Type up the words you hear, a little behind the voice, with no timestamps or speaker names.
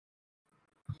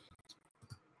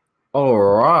All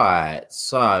right,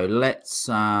 so let's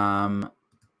I'm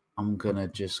gonna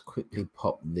just quickly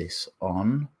pop this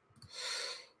on.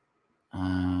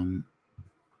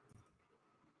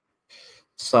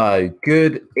 So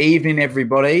good evening,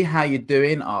 everybody. How you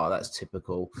doing? Oh, that's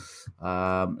typical.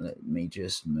 Let me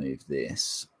just move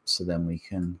this so then we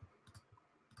can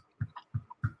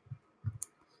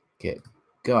get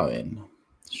going.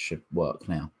 Should work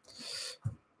now.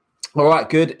 All right,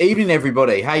 good evening,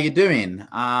 everybody. How you doing?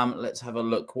 Let's have a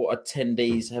look. What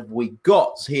attendees have we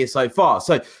got here so far?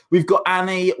 So we've got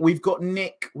Annie, we've got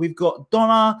Nick, we've got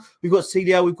Donna, we've got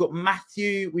Celia, we've got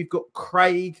Matthew, we've got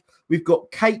Craig, we've got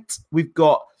Kate, we've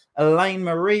got Elaine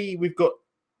Marie, we've got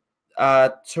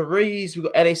Therese, we've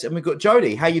got Ellis, and we've got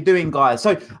Jody. How you doing, guys?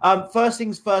 So first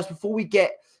things first, before we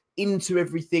get into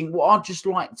everything, what I'd just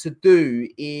like to do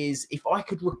is, if I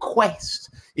could request,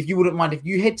 if you wouldn't mind, if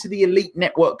you head to the Elite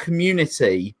Network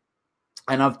community,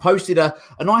 and I've posted a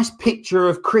nice picture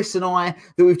of Chris and I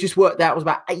that we've just worked out was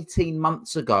about 18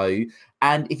 months ago.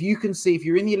 And if you can see, if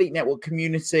you're in the Elite Network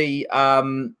community,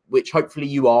 which hopefully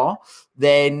you are,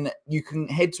 then you can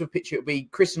head to a picture. It'll be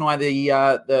Chris and I.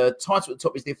 The title at the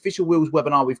top is the official Wheels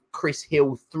webinar with Chris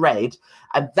Hill thread.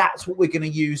 And that's what we're going to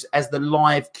use as the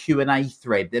live Q&A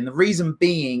thread. Then the reason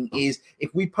being is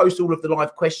if we post all of the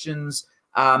live questions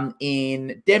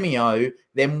in Demio,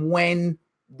 then when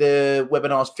the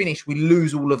webinar's finished, we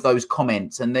lose all of those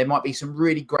comments, and there might be some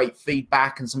really great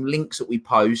feedback and some links that we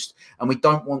post, and we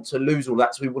don't want to lose all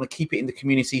that, so we want to keep it in the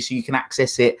community so you can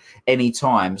access it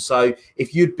anytime. So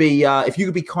if you could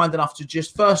be kind enough to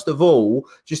just first of all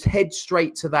just head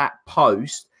straight to that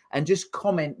post and just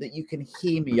comment that you can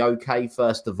hear me okay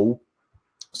first of all,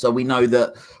 so we know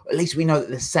that, at least we know that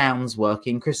the sound's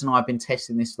working. Chris and I have been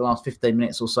testing this for the last 15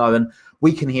 minutes or so, and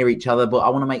we can hear each other, but I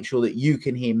want to make sure that you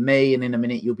can hear me, and in a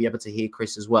minute you'll be able to hear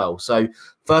Chris as well. So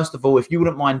first of all, if you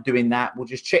wouldn't mind doing that, we'll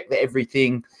just check that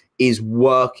everything is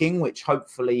working, which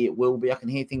hopefully it will be. I can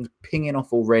hear things pinging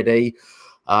off already.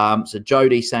 So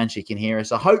Jody saying she can hear us.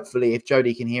 So hopefully if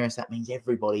Jody can hear us, that means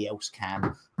everybody else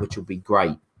can, which will be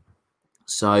great.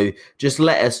 So just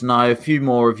let us know, a few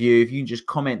more of you, if you can just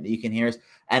comment that you can hear us.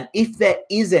 And if there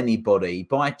is anybody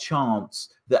by chance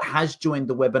that has joined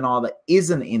the webinar that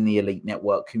isn't in the Elite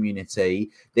Network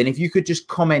community, then if you could just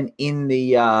comment in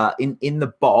the in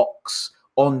the box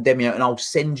on Demio, and I'll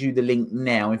send you the link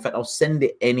now. In fact, I'll send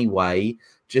it anyway,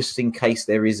 just in case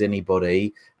there is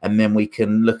anybody, and then we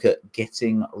can look at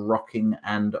getting rocking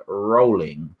and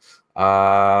rolling.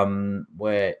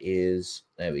 Where is,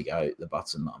 there we go, the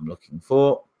button that I'm looking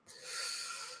for.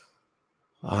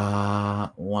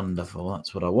 Wonderful,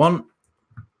 that's what I want.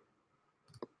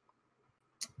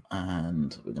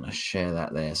 And we're going to share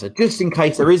that there. So just in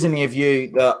case there is any of you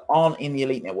that aren't in the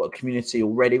Elite Network community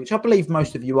already, which I believe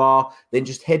most of you are, then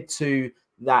just head to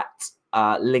that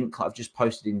link I've just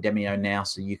posted in Demio now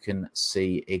so you can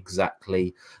see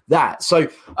exactly that. So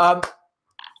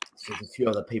so a few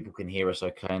other people can hear us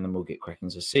okay, and then we'll get cracking.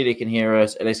 So Celia can hear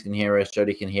us, Ellis can hear us,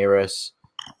 Jody can hear us,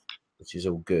 which is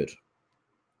all good.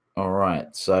 All right,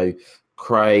 so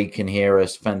Craig can hear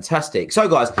us. Fantastic. So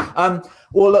guys,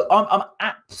 well look, I'm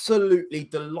absolutely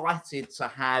delighted to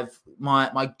have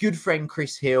my good friend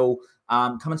Chris Hill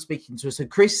come and speaking to us. So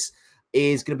Chris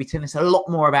is going to be telling us a lot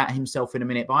more about himself in a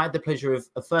minute, but I had the pleasure of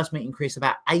first meeting Chris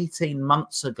about 18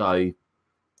 months ago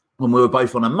when we were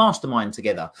both on a mastermind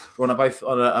together. We're both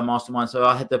on a mastermind, so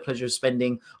I had the pleasure of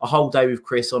spending a whole day with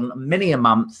Chris on many a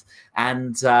month,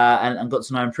 and got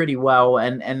to know him pretty well.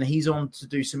 And he's on to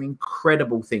do some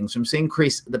incredible things. From seeing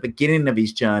Chris at the beginning of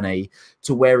his journey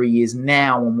to where he is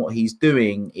now and what he's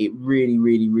doing, it really,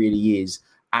 really, really is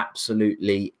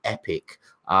absolutely epic.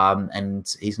 And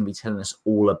he's going to be telling us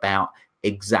all about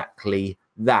exactly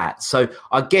that. So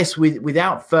I guess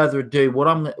without further ado,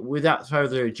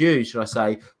 should I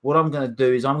say, what I'm going to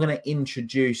do is I'm going to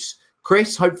introduce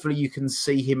Chris. Hopefully you can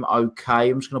see him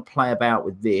okay. I'm just going to play about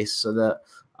with this so that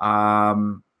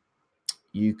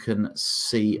you can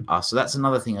see us. So that's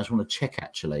another thing I just want to check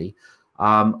actually.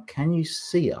 Can you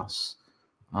see us?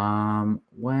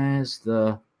 Where's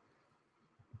the,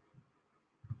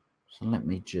 so let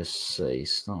me just see,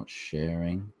 start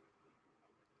sharing.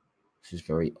 This is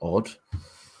very odd.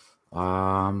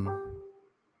 Can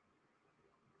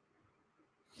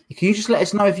you just let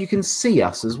us know if you can see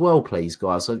us as well, please,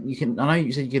 guys? So you can, I know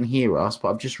you said you can hear us,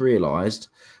 but I've just realized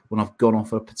when I've gone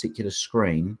off a particular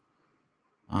screen.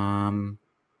 Oh.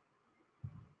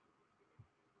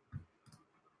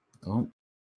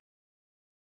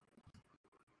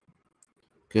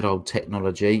 Good old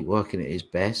technology working at its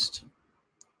best.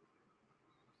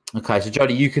 Okay, so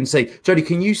Jody, you can see. Jody,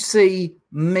 can you see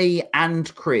me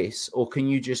and Chris, or can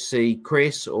you just see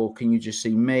Chris, or can you just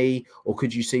see me, or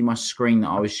could you see my screen that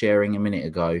I was sharing a minute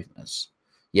ago?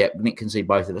 Yep, Nick can see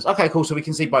both of us. Okay, cool. So we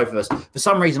can see both of us. For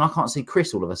some reason, I can't see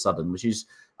Chris all of a sudden, which is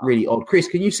really odd. Chris,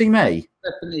 can you see me?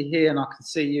 Definitely here, and I can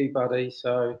see you, buddy.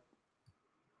 So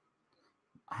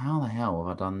how the hell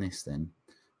have I done this then?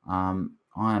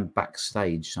 I am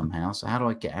backstage somehow. So how do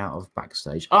I get out of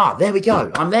backstage? Ah, there we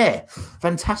go. I'm there.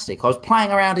 Fantastic. I was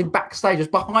playing around in backstage,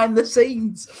 just behind the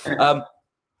scenes.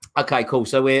 Okay, cool.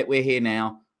 So we're here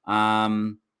now.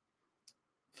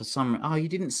 For some, oh, you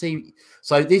didn't see.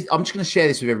 So this, I'm just going to share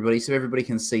this with everybody so everybody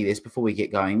can see this before we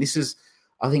get going. This is,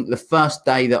 I think, the first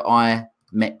day that I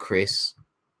met Chris.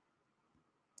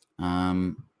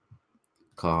 I'm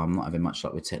not having much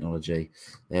luck with technology.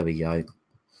 There we go.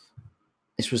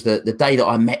 This was the day that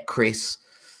I met Chris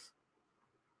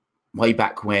way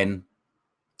back when.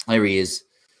 There he is.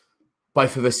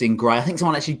 Both of us in grey. I think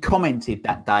someone actually commented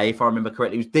that day, if I remember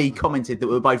correctly. It was Dee commented that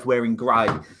we were both wearing grey.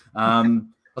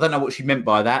 I don't know what she meant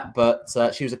by that, but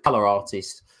she was a colour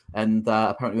artist. And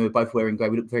apparently we were both wearing grey.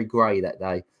 We looked very grey that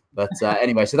day. But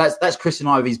anyway, so that's Chris and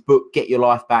I with his book, Get Your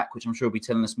Life Back, which I'm sure he'll be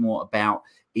telling us more about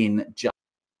in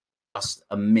just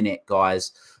a minute,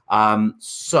 guys.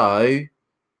 So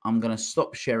I'm going to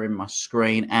stop sharing my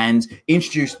screen and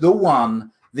introduce the one,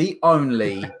 the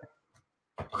only,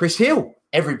 Chris Hill.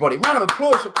 Everybody, round of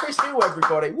applause for Chris Hill,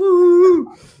 everybody.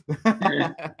 Woo!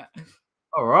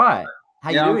 All right.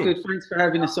 How you doing? I'm good. Thanks for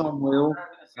having us on, Will.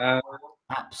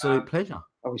 Absolute pleasure.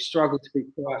 I would struggle to be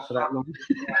quiet for that long.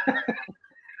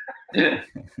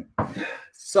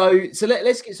 So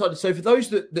let's get started. So for those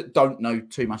that don't know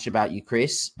too much about you,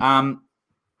 Chris,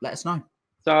 let us know.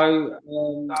 So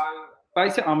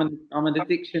basically, I'm an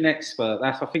addiction expert.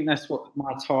 I think that's what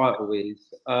my title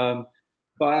is.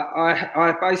 But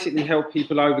I basically help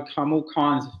people overcome all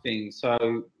kinds of things.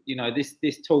 So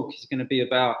this talk is going to be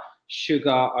about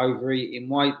sugar, overeating,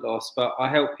 weight loss. But I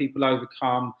help people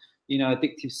overcome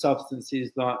addictive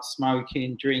substances like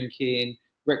smoking, drinking,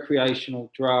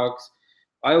 recreational drugs.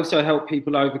 I also help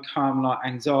people overcome like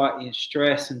anxiety and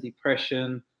stress and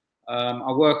depression.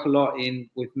 I work a lot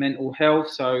with mental health,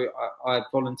 so I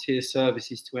volunteer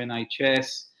services to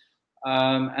NHS,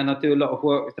 and I do a lot of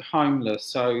work with the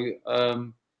homeless. So,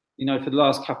 for the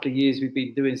last couple of years, we've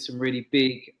been doing some really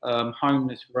big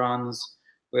homeless runs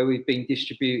where we've been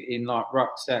distributing like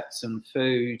rucksacks and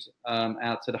food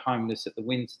out to the homeless at the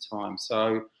winter time.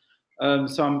 So,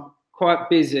 so I'm quite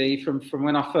busy from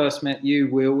when I first met you,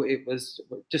 Will. It was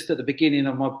just at the beginning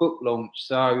of my book launch.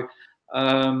 So.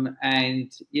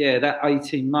 And yeah, that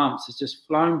 18 months has just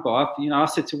flown by. I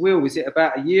said to Will, was it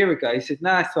about a year ago? He said,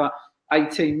 no, it's like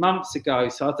 18 months ago.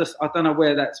 So I don't know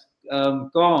where that's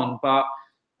gone. But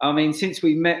I mean, since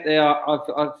we met there,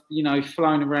 I've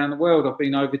flown around the world. I've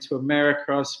been over to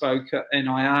America. I spoke at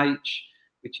NIH,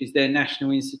 which is their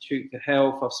National Institute for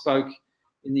Health. I've spoke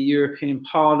in the European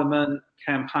Parliament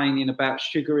campaigning about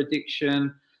sugar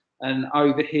addiction, and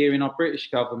over here in our British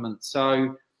government.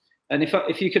 So. And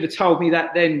if you could have told me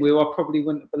that then, Will, I probably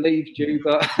wouldn't have believed you.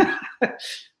 But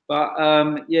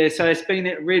yeah, so it's been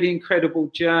a really incredible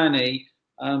journey.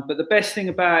 But the best thing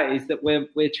about it is that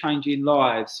we're changing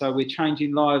lives. So we're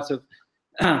changing lives of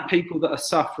people that are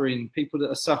suffering, be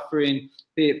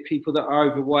it people that are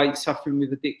overweight, suffering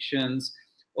with addictions,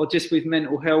 or just with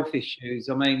mental health issues.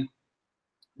 I mean,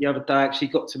 the other day I actually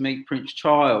got to meet Prince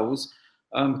Charles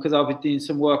because I was doing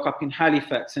some work up in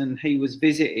Halifax and he was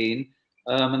visiting.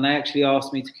 And they actually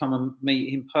asked me to come and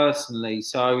meet him personally.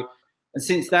 So, and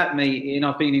since that meeting,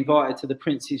 I've been invited to the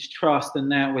Prince's Trust, and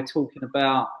now we're talking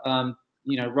about,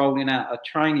 rolling out a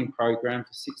training program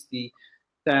for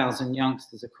 60,000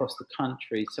 youngsters across the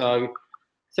country. So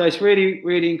it's really,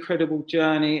 really incredible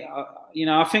journey.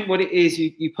 I think what it is,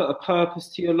 you put a purpose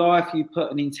to your life, you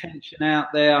put an intention out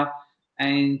there,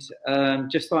 and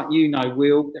just like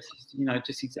Will, this is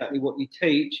just exactly what you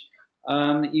teach.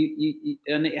 And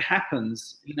it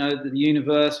happens, the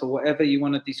universe or whatever you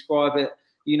want to describe it,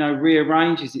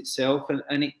 rearranges itself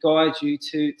and it guides you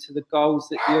to the goals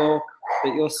that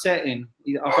you're setting.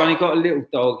 I've only got a little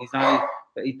dog,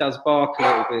 but he does bark a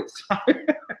little bit. So.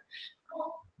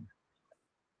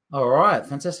 All right,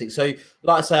 fantastic. So,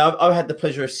 like I say, I've had the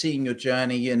pleasure of seeing your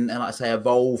journey and like I say,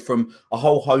 evolve from a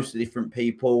whole host of different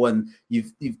people, and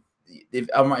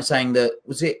I'm right saying that,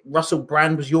 was it Russell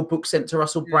Brand? Was your book sent to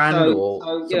Russell Brand?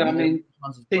 Yeah, I mean,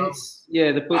 since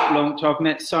the book launch, I've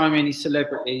met so many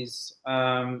celebrities.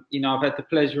 I've had the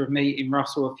pleasure of meeting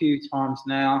Russell a few times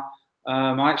now.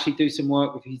 I actually do some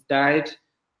work with his dad.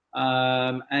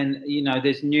 And you know,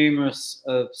 there's numerous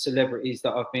celebrities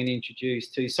that I've been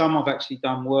introduced to. Some I've actually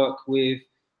done work with,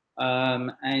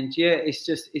 and yeah,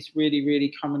 it's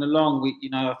really coming along. You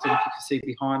know, I don't know if you can see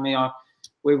behind me,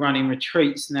 we're running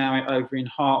retreats now over in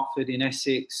Hertford in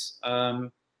Essex.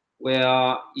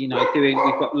 Where, you know, we've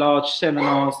got large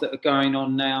seminars that are going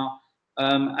on now.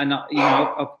 And you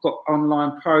know, I've got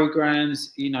online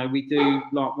programs. You know, we do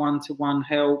like one-to-one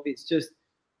help. It's just,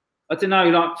 I don't know,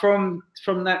 like from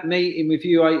that meeting with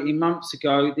you 18 months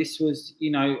ago, this was,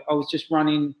 you know, I was just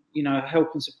running, you know,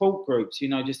 help and support groups, you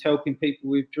know, just helping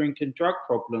people with drink and drug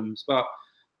problems. But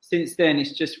since then,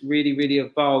 it's just really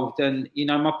evolved. And, you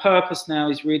know, my purpose now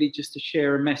is really just to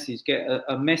share a message, get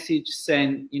a message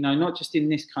sent, you know, not just in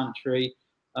this country,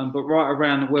 but right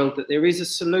around the world, that there is a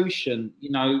solution. You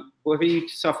know, whether you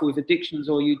suffer with addictions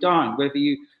or you don't, whether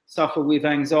you suffer with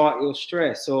anxiety or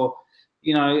stress, or,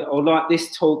 you know, or like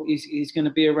this talk is going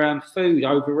to be around food,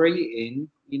 overeating,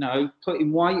 you know,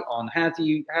 putting weight on. How do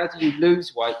you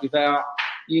lose weight without,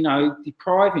 you know,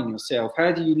 depriving yourself?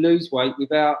 How do you lose weight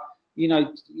without, you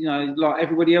know, like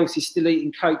everybody else is still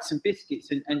eating cakes and biscuits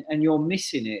and you're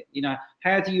missing it? You know,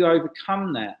 how do you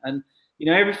overcome that? And, you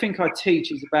know, everything I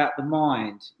teach is about the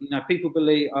mind. You know, people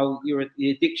believe, oh, you're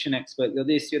the addiction expert, you're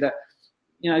this, you're that.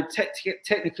 You know,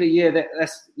 technically, yeah,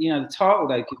 that's, you know, the title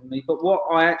they've given me. But what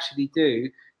I actually do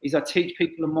is I teach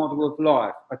people a model of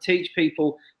life. I teach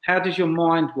people, how does your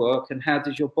mind work and how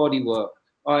does your body work?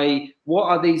 What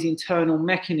are these internal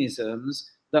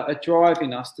mechanisms that are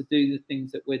driving us to do the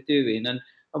things that we're doing? And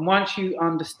once you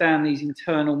understand these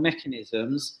internal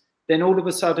mechanisms, then all of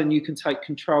a sudden you can take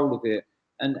control of it.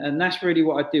 And that's really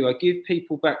what I do. I give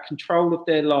people back control of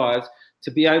their lives to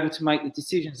be able to make the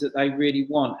decisions that they really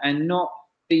want and not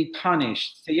be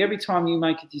punished. See, every time you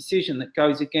make a decision that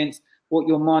goes against what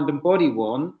your mind and body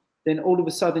want, then all of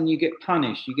a sudden you get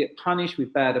punished. You get punished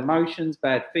with bad emotions,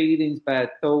 bad feelings, bad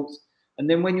thoughts. And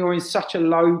then when you're in such a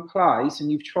low place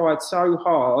and you've tried so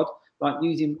hard, like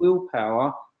using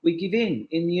willpower, we give in.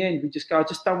 In the end, we just go, I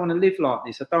just don't want to live like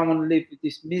this. I don't want to live with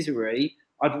this misery.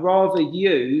 I'd rather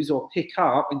use or pick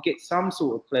up and get some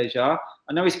sort of pleasure.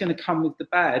 I know it's going to come with the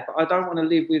bad, but I don't want to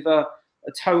live with a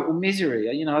total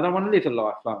misery. You know, I don't want to live a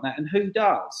life like that. And who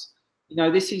does? You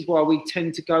know, this is why we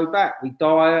tend to go back. We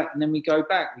diet and then we go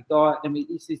back. We diet and then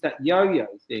this is that yo-yo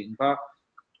thing. But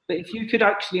if you could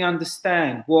actually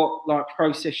understand what like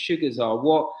processed sugars are,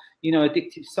 what, you know,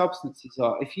 addictive substances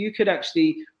are, if you could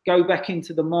actually go back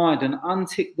into the mind and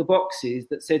untick the boxes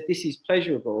that said this is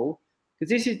pleasurable, because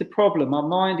this is the problem. Our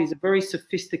mind is a very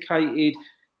sophisticated,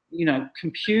 you know,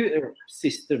 computer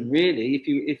system, really. If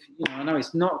you know, I know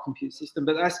it's not a computer system,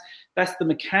 but that's the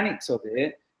mechanics of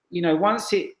it. You know,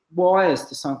 once it wires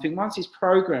to something, once it's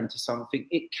programmed to something,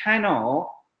 it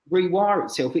cannot rewire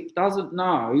itself. It doesn't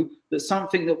know that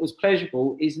something that was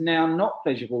pleasurable is now not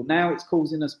pleasurable. Now it's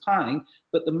causing us pain,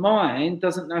 but the mind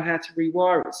doesn't know how to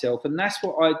rewire itself. And that's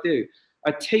what I do.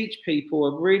 I teach people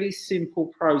a really simple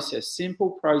process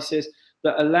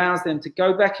that allows them to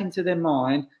go back into their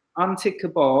mind, untick a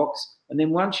box, and then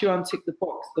once you untick the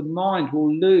box, the mind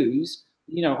will lose,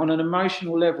 you know, on an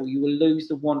emotional level, you will lose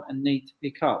the want and need to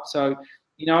pick up. So,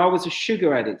 you know, I was a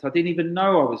sugar addict. I didn't even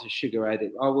know I was a sugar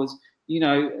addict. I was, you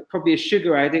know, probably a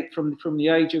sugar addict from the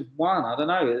age of 1. I don't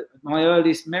know. My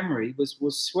earliest memory was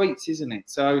sweets, isn't it?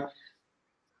 So,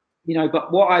 you know,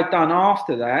 but what I'd done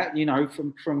after that, you know,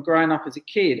 from growing up as a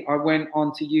kid, I went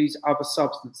on to use other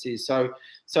substances.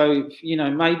 So, you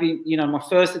know, maybe, you know, my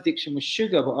first addiction was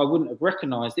sugar, but I wouldn't have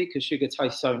recognized it because sugar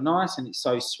tastes so nice and it's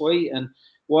so sweet. And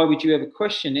why would you ever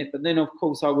question it? But then, of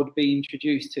course, I would be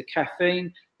introduced to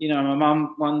caffeine. You know, my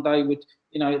mum one day would,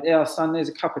 you know, yeah, son, there's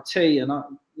a cup of tea. And I,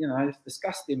 you know, it's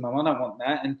disgusting, mum, I don't want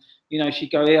that. And, you know,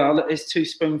 she'd go, yeah, look, there's 2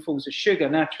 spoonfuls of sugar.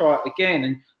 Now try it again.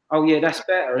 And, oh, yeah, that's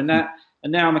better. And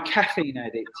now I'm a caffeine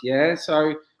addict, yeah?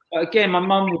 So, again, my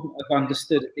mum wouldn't have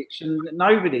understood addiction.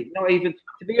 Nobody, not even,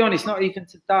 to be honest, not even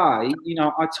today. You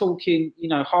know, I talk in, you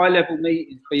know, high-level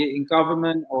meetings, be it in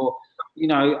government or, you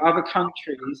know, other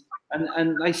countries,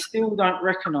 and they still don't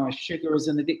recognise sugar as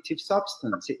an addictive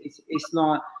substance. It's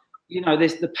like, you know,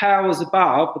 there's the powers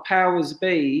above, the powers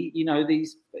be, you know,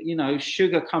 these, you know,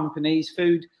 sugar companies,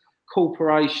 food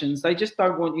corporations, they just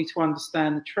don't want you to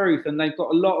understand the truth. And they've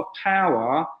got a lot of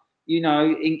power, you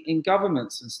know, in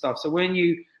governments and stuff. So when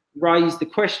you raise the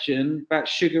question about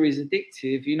sugar is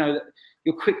addictive, you know,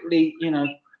 you're quickly, you know,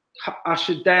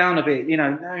 ushered down a bit. You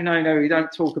know, no, we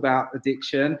don't talk about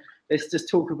addiction. Let's just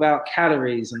talk about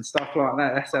calories and stuff like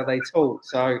that. That's how they talk.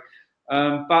 So,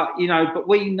 but, you know, but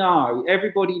we know,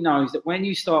 everybody knows that when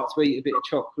you start to eat a bit of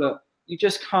chocolate, you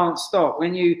just can't stop.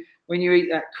 When you eat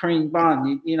that cream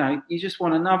bun, you know, you just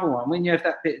want another one. When you have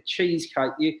that bit of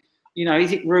cheesecake, you know,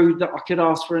 is it rude that I could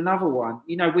ask for another one?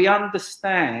 You know, we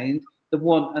understand the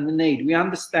want and the need. We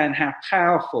understand how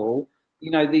powerful,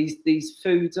 you know, these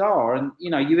foods are. And, you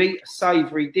know, you eat a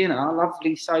savoury dinner, a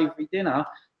lovely savoury dinner,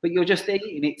 but you're just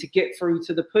eating it to get through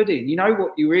to the pudding. You know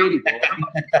what you really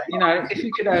want? You know, if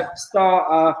you could have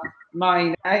starter,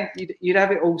 main, you'd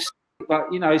have it all.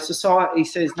 But, you know, society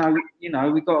says, no, you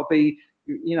know, we've got to be,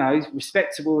 you know,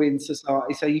 respectable in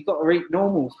society. So you've got to eat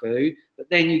normal food, but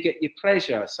then you get your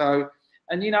pleasure. So,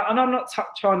 and, you know, and I'm not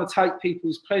trying to take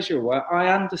people's pleasure away.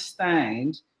 I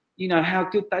understand, you know, how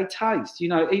good they taste. You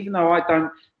know, even though I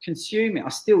don't consume it, I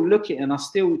still look at it and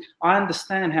I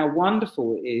understand how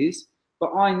wonderful it is.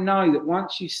 But I know that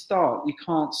once you start, you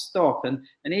can't stop. And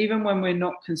even when we're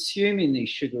not consuming these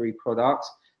sugary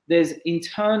products, there's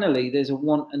a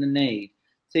want and a need.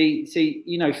 See,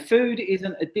 you know, food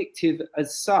isn't addictive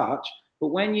as such, but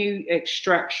when you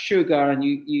extract sugar and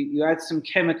you add some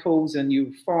chemicals and you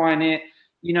refine it,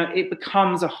 you know, it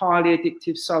becomes a highly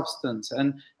addictive substance.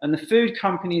 And the food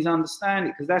companies understand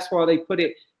it, because that's why they put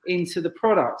it into the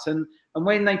products. And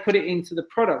when they put it into the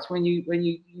products, when you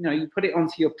put it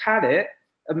onto your palate,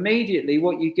 immediately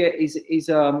what you get is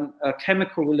a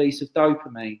chemical release of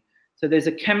dopamine. So there's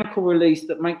a chemical release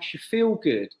that makes you feel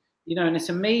good, you know, and it's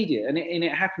immediate, and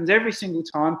it happens every single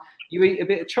time you eat a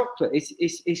bit of chocolate.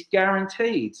 It's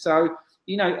guaranteed. So,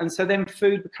 you know, and so then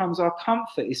food becomes our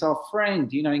comfort. It's our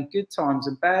friend, you know, in good times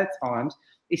and bad times.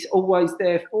 It's always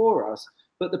there for us.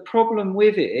 But the problem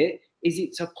with it is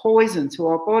it's a poison to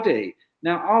our body.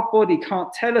 Now, our body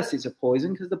can't tell us it's a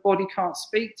poison because the body can't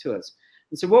speak to us.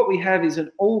 And so what we have is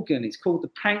an organ. It's called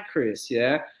the pancreas,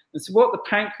 yeah? And so what the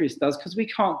pancreas does, because we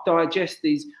can't digest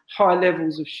these high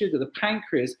levels of sugar, the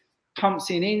pancreas pumps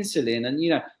in insulin. And, you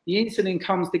know, the insulin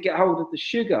comes to get hold of the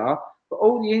sugar, but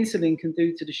all the insulin can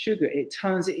do to the sugar, it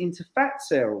turns it into fat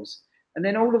cells. And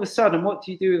then all of a sudden, what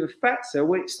do you do with a fat cell?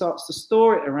 Well, it starts to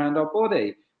store it around our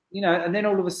body, you know, and then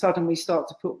all of a sudden we start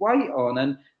to put weight on.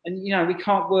 And you know, we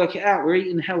can't work it out. We're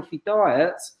eating healthy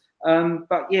diets,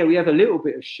 but yeah, we have a little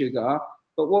bit of sugar.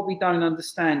 But what we don't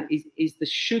understand is the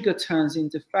sugar turns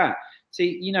into fat.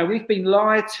 See, you know, we've been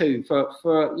lied to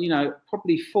for you know,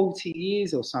 probably 40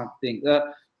 years or something, that,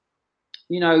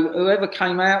 you know, whoever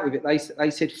came out with it, they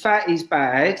said fat is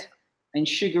bad and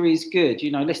sugar is good.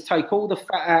 You know, let's take all the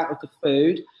fat out of the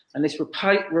food and let's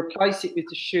replace it with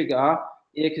the sugar,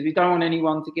 yeah, because we don't want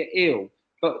anyone to get ill.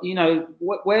 But, you know,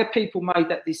 where people made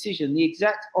that decision, the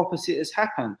exact opposite has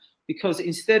happened. Because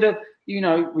instead of, you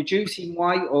know, reducing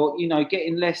weight or, you know,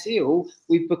 getting less ill,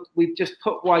 we've just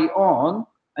put weight on,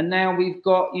 and now we've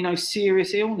got, you know,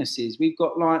 serious illnesses. We've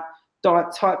got like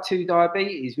type 2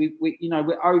 diabetes. We you know,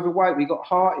 we're overweight. We've got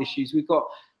heart issues. We've got,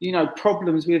 you know,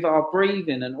 problems with our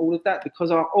breathing and all of that,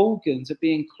 because our organs are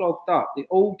being clogged up. The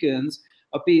organs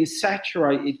are being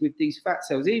saturated with these fat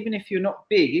cells. Even if you're not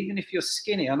big, even if you're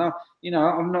skinny, I know, you know,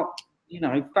 I'm not, you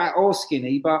know, fat or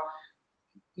skinny, but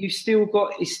it's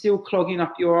still clogging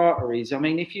up your arteries. I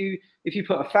mean, if you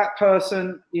put a fat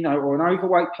person, you know, or an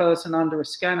overweight person under a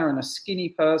scanner and a skinny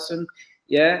person,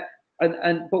 yeah,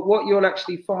 but what you'll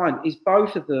actually find is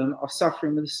both of them are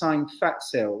suffering with the same fat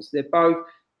cells.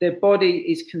 Their body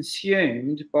is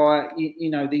consumed by, you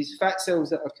know, these fat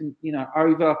cells that are, you know,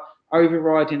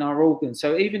 overriding our organs.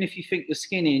 So even if you think you're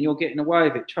skinny and you're getting away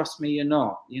with it, trust me, you're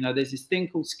not. You know, there's this thing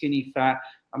called skinny fat.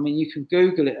 I mean, you can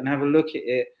Google it and have a look at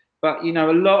it. But, you know,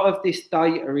 a lot of this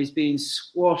data is being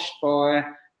squashed by,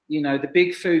 you know, the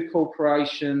big food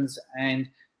corporations, and,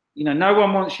 you know, no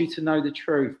one wants you to know the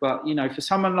truth. But, you know, for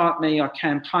someone like me, I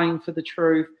campaign for the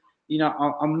truth. You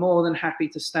know, I'm more than happy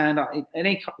to stand up at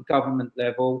any government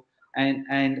level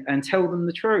and tell them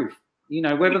the truth. You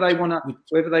know, whether they want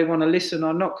to listen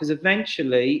or not, because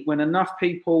eventually, when enough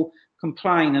people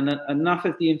complain and enough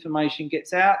of the information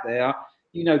gets out there,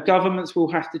 you know, governments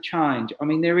will have to change. I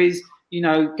mean, there is, you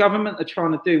know, government are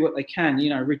trying to do what they can, you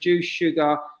know, reduce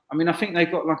sugar. I mean, I think they've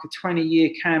got like a 20-year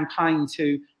campaign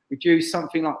to reduce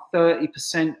something like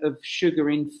 30% of sugar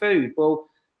in food. Well,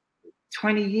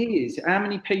 20 years, how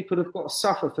many people have got to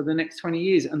suffer for the next 20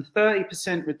 years? And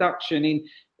 30% reduction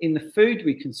in the food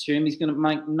we consume is going to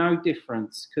make no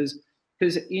difference, because,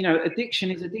 you know,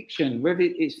 addiction is addiction, whether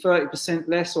it's 30%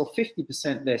 less or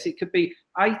 50% less. It could be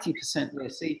 80%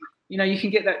 less. See, you know, you can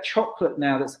get that chocolate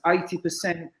now that's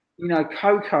 80%, you know,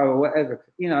 cocoa or whatever,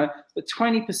 you know, but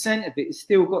 20% of it has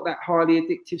still got that highly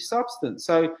addictive substance.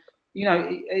 So, you know,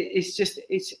 it's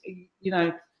you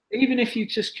know, even if you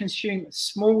just consume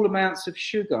small amounts of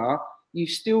sugar, you've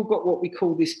still got what we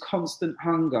call this constant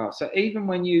hunger. So even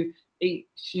when you eat,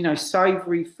 you know,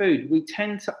 savory food. We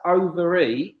tend to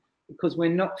overeat because we're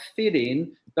not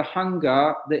filling the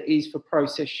hunger that is for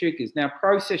processed sugars. Now,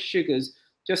 processed sugars,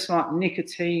 just like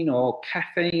nicotine or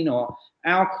caffeine or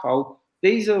alcohol,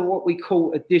 these are what we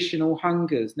call additional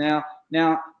hungers. Now,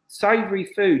 savory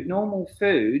food, normal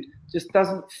food, just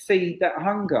doesn't feed that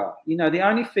hunger. You know, the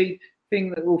only thing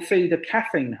that will feed a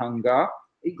caffeine hunger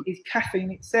is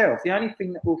caffeine itself. The only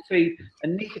thing that will feed a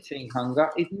nicotine hunger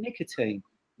is nicotine.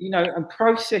 You know, and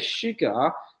processed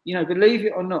sugar, you know, believe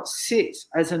it or not, sits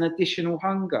as an additional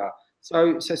hunger.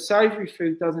 So savory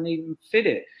food doesn't even fit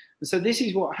it. And so this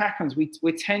is what happens.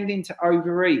 We're tending to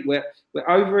overeat. We're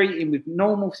overeating with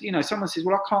normal, you know, someone says,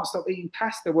 well, I can't stop eating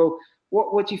pasta. Well,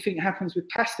 what do you think happens with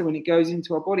pasta when it goes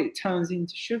into our body? It turns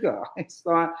into sugar. It's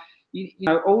like, you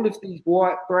know, all of these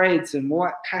white breads and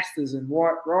white pastas and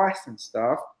white rice and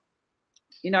stuff,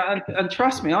 you know, and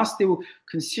trust me, I still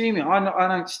consume it. I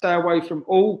don't stay away from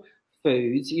all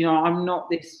foods. You know, I'm not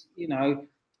this,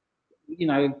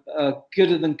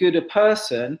 gooder than gooder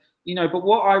person, you know, but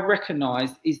what I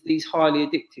recognize is these highly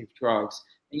addictive drugs,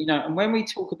 you know, and when we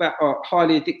talk about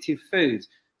highly addictive foods,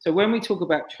 so when we talk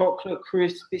about chocolate,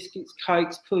 crisps, biscuits,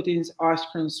 cakes, puddings, ice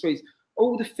cream, sweets,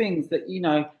 all the things that, you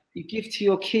know, you give to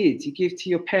your kids, you give to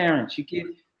your parents, you give,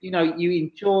 you know, you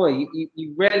enjoy,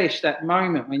 you relish that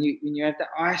moment when you have that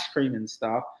ice cream and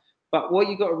stuff. But what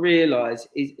you got to realize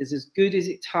is as good as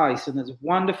it tastes and as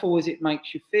wonderful as it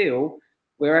makes you feel,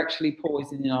 we're actually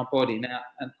poisoning our body. Now,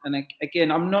 and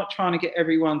again, I'm not trying to get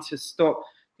everyone to stop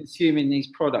consuming these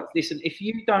products. Listen, if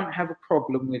you don't have a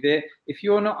problem with it, if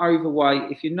you're not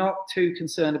overweight, if you're not too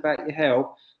concerned about your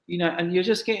health, you know, and you're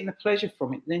just getting the pleasure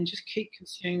from it, then just keep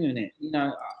consuming it. You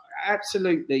know,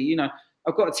 absolutely. You know,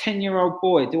 I've got a 10-year-old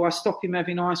boy. Do I stop him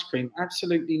having ice cream?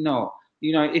 Absolutely not.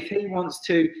 You know, if he wants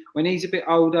to, when he's a bit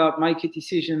older, make a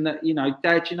decision that, you know,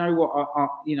 Dad, you know what,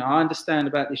 I understand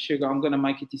about this sugar. I'm going to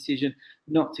make a decision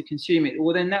not to consume it.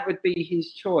 Well, then that would be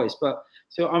his choice. But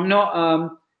so I'm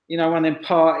not, you know, one of them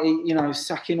party, you know,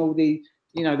 sucking all the,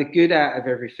 you know, the good out of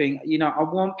everything. You know, I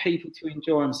want people to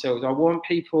enjoy themselves. I want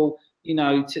people, you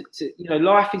know, to you know,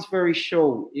 life is very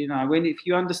short. You know, if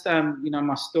you understand, you know,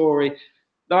 my story,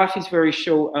 life is very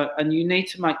short, and you need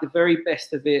to make the very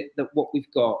best of it, that what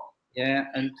we've got. Yeah.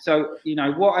 And so, you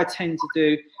know, what I tend to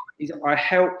do is I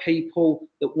help people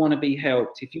that want to be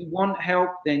helped. If you want help,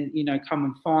 then, you know, come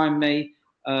and find me,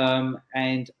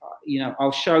 and, you know,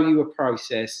 I'll show you a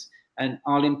process and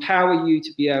I'll empower you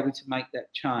to be able to make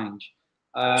that change.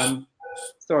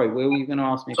 Sorry, Will, you're going to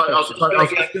ask me a question. I was going to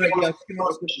ask a couple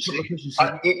of questions.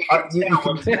 You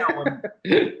can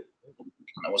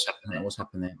tell what's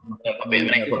happening there.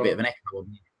 I've got a bit of an echo.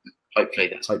 Hopefully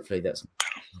that's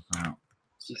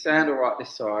You sound all right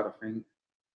this side, I think.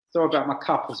 Sorry about my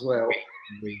cup as well.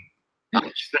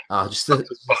 Just a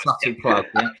subtle plug.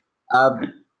 Yeah.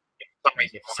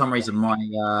 For some reason,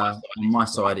 on my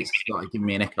side, it's started giving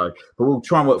me an echo, but we'll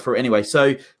try and work through it anyway.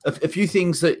 So, a few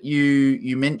things that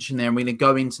you mentioned there, and we're going to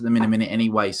go into them in a minute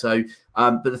anyway. So,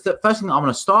 but the first thing that I'm going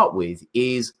to start with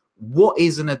is, what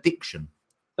is an addiction?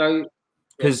 So,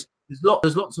 because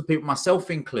there's lots of people, myself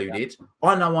included.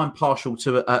 I know I'm partial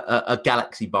to a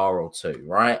Galaxy bar or two,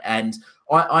 right? And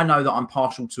I know that I'm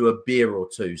partial to a beer or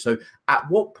two. So at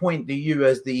what point do you,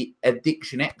 as the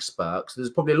addiction expert, because there's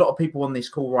probably a lot of people on this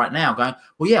call right now going,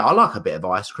 well, yeah, I like a bit of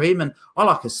ice cream and I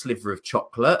like a sliver of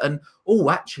chocolate, and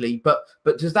actually, but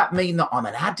does that mean that I'm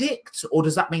an addict, or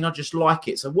does that mean I just like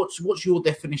it? So what's your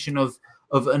definition of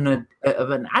an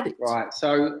addict? Right.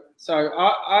 So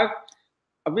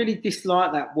I really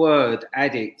dislike that word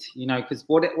addict, you know, because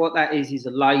what that is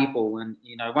a label. And,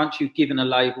 you know, once you've given a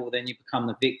label, then you become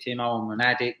the victim. Oh, I'm an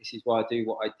addict. This is why I do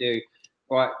what I do.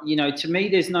 Right. You know, to me,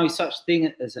 there's no such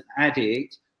thing as an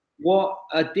addict. What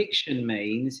addiction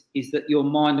means is that your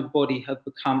mind and body have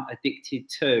become addicted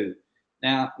to.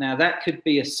 Now that could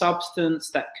be a substance,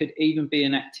 that could even be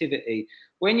an activity.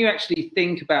 When you actually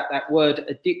think about that word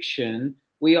addiction,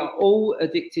 we are all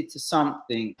addicted to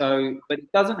something. So, but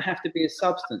it doesn't have to be a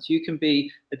substance. You can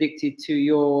be addicted to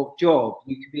your job.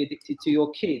 You can be addicted to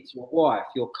your kids, your wife,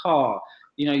 your car,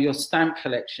 you know, your stamp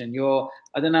collection, your,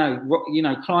 I don't know, you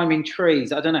know, climbing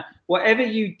trees. I don't know. Whatever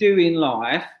you do in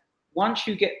life, once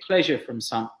you get pleasure from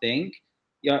something,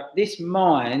 you know, this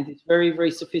mind, it's very, very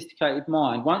sophisticated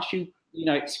mind. Once you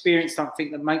know, experience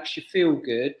something that makes you feel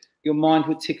good, your mind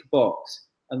would tick a box.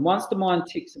 And once the mind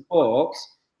ticks a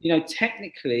box, you know,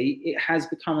 technically it has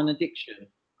become an addiction,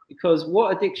 because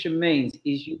what addiction means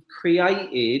is you've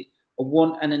created a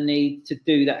want and a need to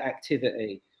do that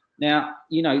activity. Now,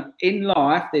 you know, in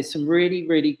life, there's some really,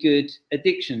 really good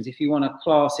addictions if you want to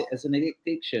class it as an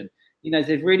addiction. You know,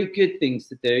 there's really good things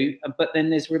to do, but then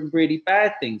there's really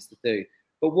bad things to do.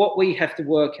 But what we have to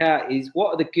work out is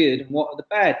what are the good and what are the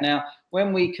bad. Now,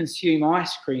 when we consume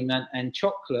ice cream and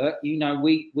chocolate, you know,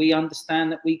 we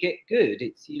understand that we get good.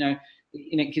 It's, you know,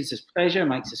 it gives us pleasure,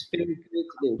 makes us feel good,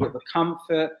 a little bit of a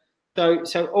comfort.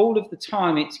 So all of the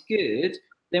time it's good,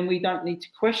 then we don't need to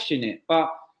question it. But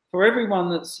for everyone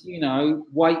that's, you know,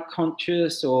 weight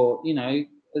conscious or, you know,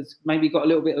 has maybe got a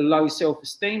little bit of low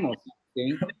self-esteem or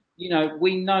something, you know,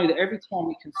 we know that every time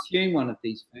we consume one of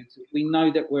these foods, we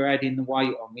know that we're adding the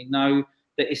weight on. We know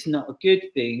that it's not a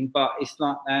good thing, but it's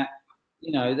like that,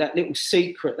 you know, that little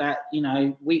secret that, you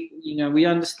know, we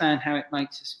understand how it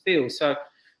makes us feel. So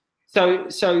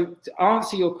to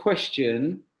answer your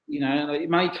question, you know, it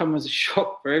may come as a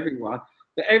shock for everyone,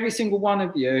 but every single one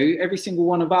of you, every single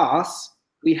one of us,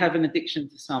 we have an addiction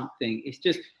to something. It's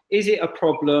just, is it a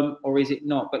problem or is it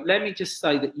not? But let me just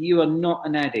say that you are not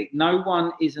an addict. No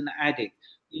one is an addict.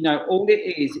 You know, all it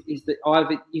is that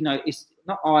either, you know, it's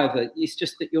not either, it's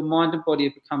just that your mind and body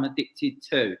have become addicted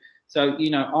to. So, you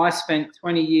know, I spent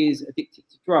 20 years addicted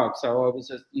to drugs. So I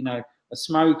was, you know, a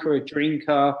smoker, a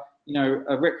drinker, you know,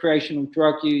 a recreational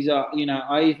drug user. You know,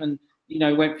 I even, you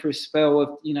know, went through a spell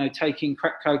of, you know, taking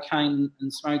crack cocaine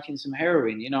and smoking some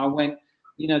heroin. You know, I went,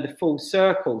 you know, the full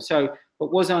circle. So,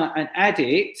 but was I an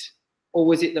addict, or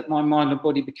was it that my mind and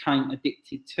body became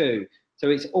addicted to?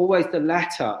 So it's always the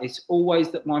latter. It's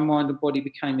always that my mind and body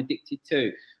became addicted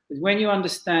to. Because when you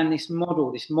understand this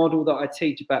model that I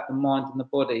teach about the mind and the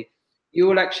body, you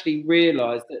will actually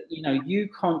realize that, you know, you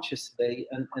consciously,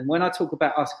 and when I talk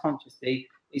about us consciously,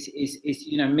 it's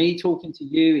you know, me talking to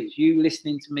you, it's you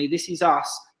listening to me. This is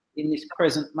us in this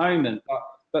present moment.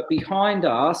 But behind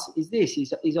us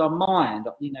is our mind.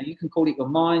 You know, you can call it your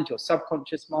mind, your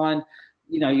subconscious mind,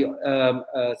 you know, your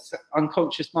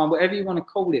unconscious mind, whatever you want to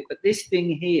call it. But this thing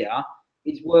here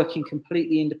is working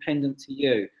completely independent to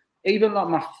you. Even like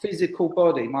my physical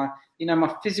body, my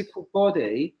physical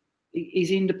body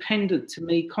is independent to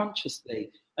me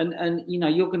consciously. And you know,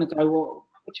 you're going to go, well,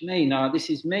 what do you mean? No, this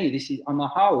is me. I'm a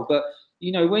whole. But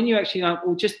you know, when you actually go,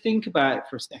 well, just think about it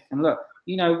for a second. Look,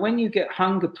 you know, when you get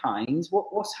hunger pains,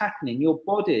 what's happening? Your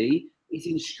body is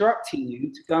instructing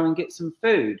you to go and get some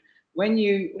food. When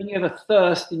you have a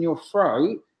thirst in your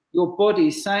throat, your body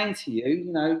is saying to you,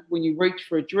 you know, when you reach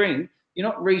for a drink, you're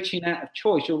not reaching out of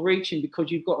choice. You're reaching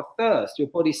because you've got a thirst. Your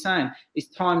body's saying it's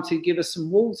time to give us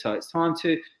some water. It's time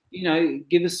to, you know,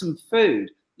 give us some food.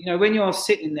 You know, when you're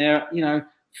sitting there, you know,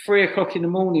 3 o'clock in the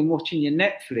morning watching your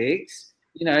Netflix,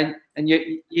 you know, and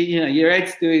you know, your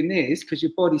head's doing this because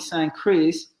your body's saying,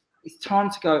 Chris, it's time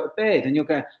to go to bed. And you're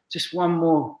going, just one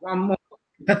more.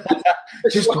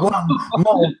 Just one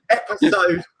more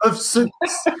episode of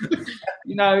Suits.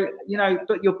 you know,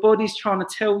 but your body's trying to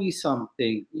tell you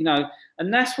something, you know,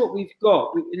 and that's what we've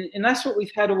got. And that's what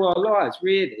we've had all our lives,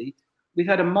 really. We've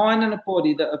had a mind and a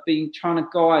body that have been trying to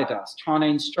guide us, trying to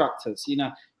instruct us. You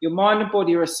know, your mind and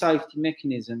body are a safety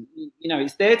mechanism. You know,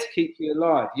 it's there to keep you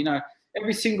alive. You know,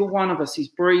 every single one of us is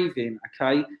breathing,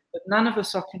 okay? But none of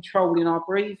us are controlling our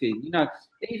breathing. You know,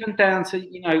 even down to,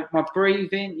 you know, my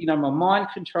breathing, you know, my mind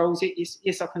controls it.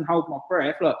 Yes, I can hold my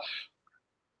breath. Look,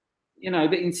 you know,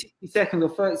 but in 60 seconds or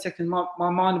 30 seconds, my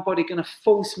mind and body are going to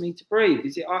force me to breathe.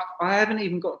 Is it? I haven't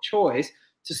even got a choice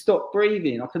to stop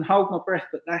breathing. I can hold my breath,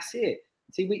 but that's it.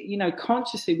 See, you know,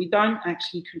 consciously, we don't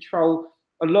actually control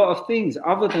a lot of things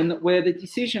other than that we're the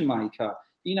decision maker.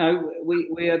 You know,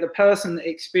 we are the person that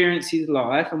experiences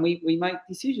life, and we make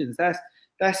decisions.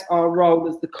 That's our role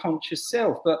as the conscious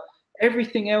self. But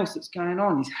everything else that's going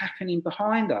on is happening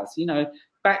behind us, you know,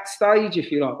 backstage,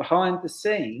 if you like, behind the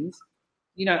scenes,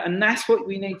 you know, and that's what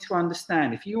we need to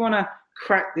understand. If you want to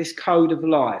crack this code of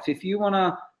life, if you want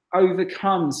to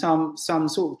overcome some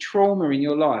sort of trauma in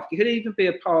your life, it could even be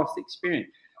a past experience,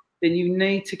 then you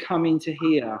need to come into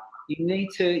here. You need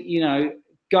to, you know,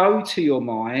 go to your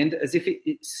mind as if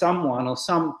it's someone or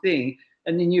something,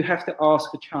 and then you have to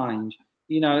ask for change,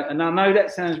 you know. And I know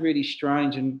that sounds really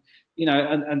strange, and you know,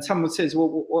 and someone says, well,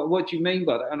 what do you mean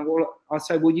by that? And I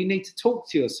say, well, you need to talk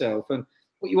to yourself. And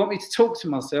what, you want me to talk to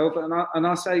myself? And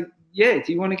I say, yeah,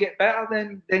 do you want to get better?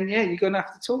 Then yeah, you're going to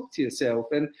have to talk to yourself.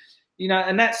 And you know,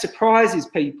 and that surprises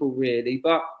people really.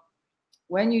 But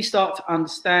when you start to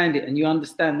understand it and you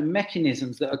understand the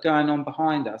mechanisms that are going on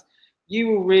behind us, you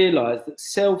will realize that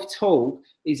self-talk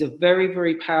is a very,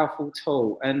 very powerful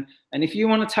tool. And if you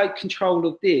want to take control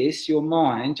of this, your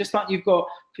mind, just like you've got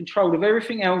control of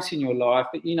everything else in your life,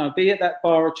 but, you know, be it that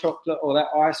bar of chocolate or that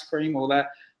ice cream or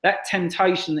that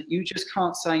temptation that you just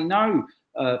can't say no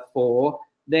for,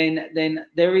 then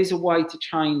there is a way to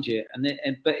change it.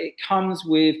 But it comes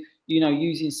with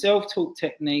using self-talk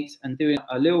techniques and doing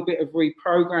a little bit of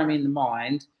reprogramming the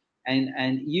mind,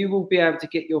 and you will be able to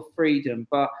get your freedom.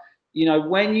 But,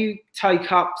 when you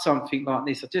take up something like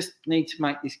this, I just need to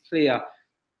make this clear.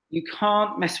 You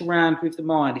can't mess around with the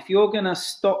mind. If you're going to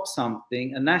stop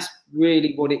something, and that's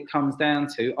really what it comes down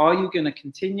to, are you going to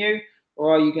continue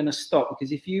or are you going to stop?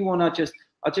 Because if you want to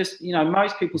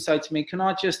most people say to me, can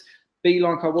I just be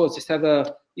like I was, just have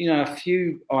a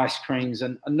few ice creams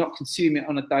and not consume it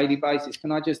on a daily basis?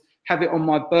 Can I just have it on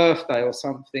my birthday or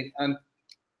something? And,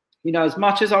 as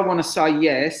much as I want to say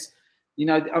yes,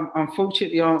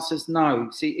 unfortunately the answer is no.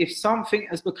 See, if something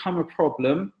has become a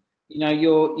problem,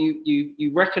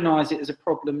 you recognize it as a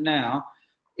problem now,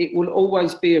 it will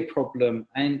always be a problem.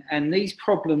 And these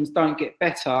problems don't get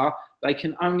better. They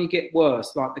can only get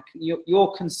worse. Like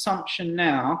your consumption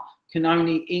now can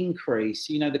only increase.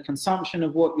 The consumption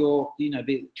of what be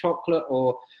it chocolate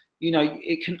or,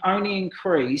 it can only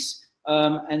increase.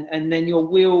 And then your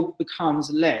will becomes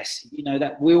less,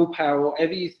 that willpower,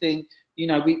 whatever you think,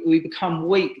 we become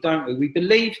weak, don't we? We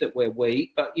believe that we're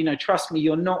weak, but, trust me,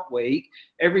 you're not weak.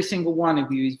 Every single one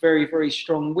of you is very, very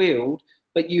strong-willed,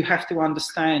 but you have to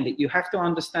understand it. You have to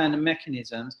understand the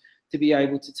mechanisms to be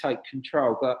able to take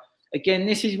control. But again,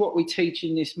 this is what we teach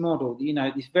in this model,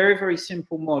 this very, very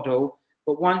simple model.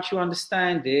 But once you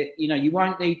understand it, you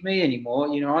won't need me anymore.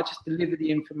 I just deliver the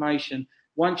information.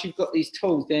 Once you've got these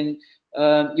tools, then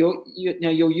you'll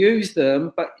use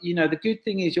them. But the good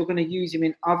thing is you're going to use them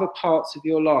in other parts of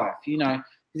your life. Because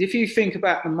if you think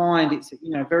about the mind, it's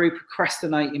a very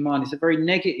procrastinating mind. It's a very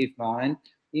negative mind.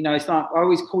 It's like, I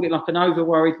always call it like an over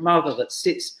worried mother that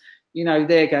sits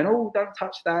there going, oh, don't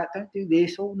touch that, don't do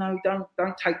this, oh no,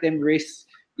 don't take them risks.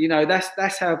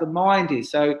 That's how the mind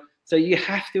is. So you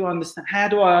have to understand, how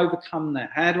do I overcome that?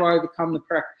 How do I overcome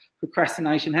the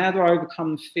procrastination? How do I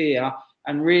overcome the fear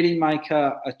and really make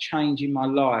a change in my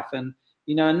life? And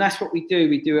and that's what we do.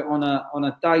 We do it on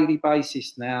a daily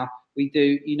basis now. We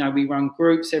do, we run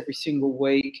groups every single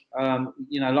week.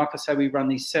 Like I say, we run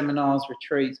these seminars,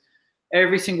 retreats.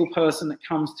 Every single person that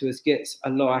comes to us gets a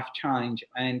life change.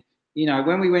 And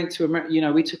when we went to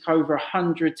America, we took over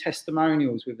 100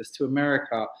 testimonials with us to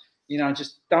America.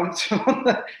 Just dumped on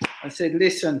that. I said,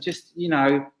 listen, just,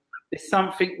 there's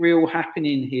something real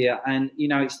happening here. And,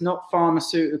 it's not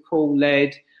pharmaceutical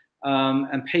led,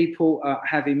 and people are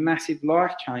having massive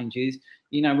life changes.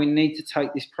 We need to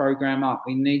take this program up.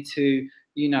 We need to,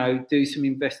 do some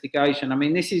investigation. I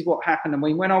mean, this is what happened. I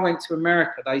mean, when I went to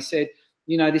America, they said,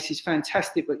 this is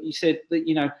fantastic, but you said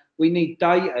that, we need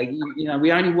data.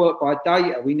 We only work by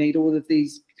data. We need all of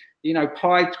these,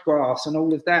 pie graphs and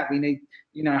all of that. We need,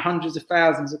 hundreds of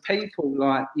thousands of people,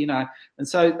 and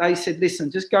so they said,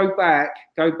 listen, just go back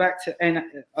to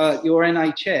your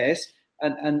NHS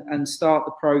and start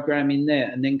the program in there,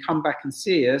 and then come back and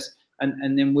see us,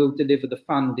 and then we'll deliver the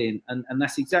funding. And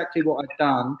that's exactly what I've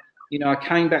done. I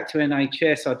came back to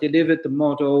NHS, I delivered the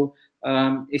model.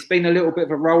 It's been a little bit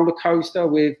of a roller coaster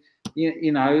with,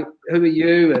 who are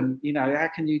you? And, how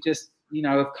can you just,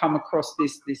 have come across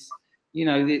this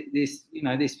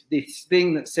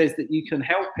thing that says that you can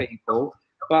help people.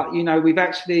 But, we've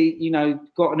actually,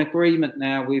 got an agreement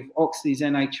now with Oxley's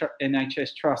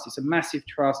NHS Trust. It's a massive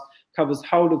trust, covers the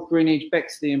whole of Greenwich,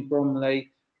 Bexley and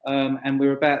Bromley. And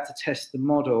we're about to test the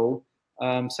model.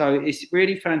 So it's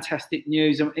really fantastic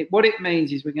news. And what it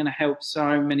means is we're going to help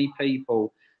so many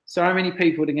people. So many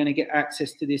people are going to get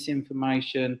access to this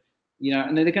information,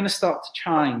 and they're going to start to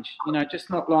change, just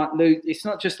not like, it's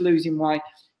not just losing weight.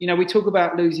 We talk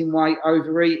about losing weight,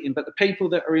 overeating, but the people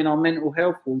that are in our mental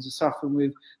health wards are suffering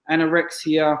with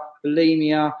anorexia,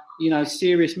 bulimia,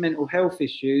 serious mental health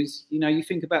issues. You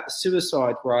think about the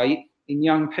suicide rate in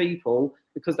young people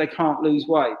because they can't lose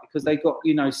weight, because they got,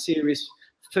 serious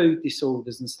food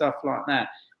disorders and stuff like that.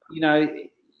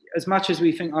 As much as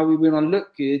we think, oh, we want to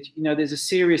look good, there's a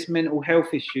serious mental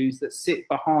health issues that sit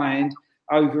behind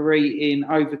overeating,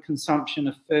 overconsumption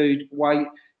of food, weight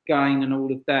gain and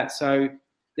all of that. So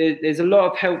there's a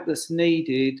lot of help that's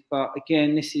needed. But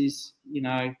again, this is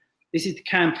the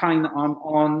campaign that I'm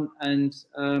on, and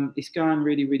it's going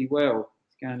really, really well.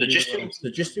 So just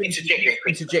to interject there,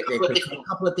 Chris, a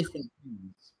couple of different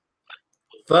things.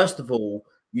 First of all,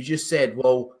 you just said,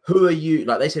 well, who are you?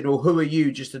 Like they said, well, who are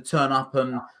you just to turn up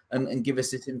and give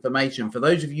us this information? For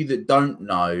those of you that don't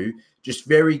know, just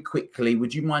very quickly,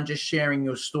 would you mind just sharing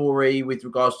your story with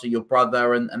regards to your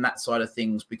brother and that side of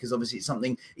things? Because obviously it's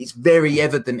something, it's very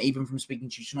evident, even from speaking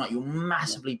to you tonight, you're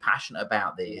massively passionate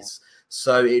about this. Yeah.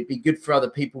 So it'd be good for other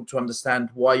people to understand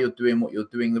why you're doing what you're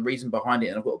doing, the reason behind it.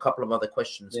 And I've got a couple of other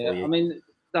questions for you. I mean,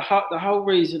 the whole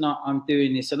reason I'm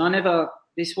doing this, and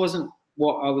this wasn't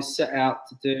what I was set out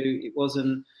to do. It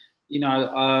wasn't,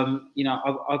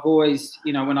 I've always,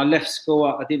 when I left school,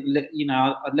 I didn't,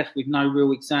 I left with no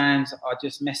real exams. I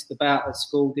just messed about at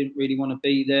school, didn't really want to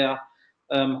be there.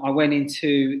 I went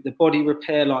into the body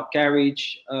repair, like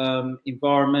garage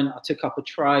environment. I took up a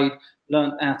trade,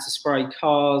 learned how to spray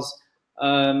cars.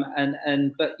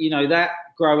 But that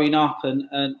growing up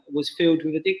and was filled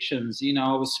with addictions.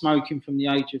 I was smoking from the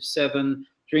age of 7,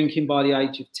 drinking by the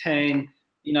age of 10.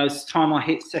 It's the time I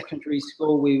hit secondary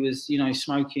school, we was,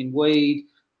 smoking weed,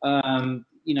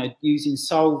 using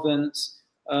solvents.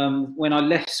 When I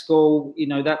left school,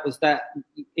 that was that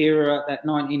era, that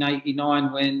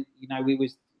 1989, when,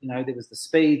 there was the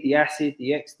speed, the acid,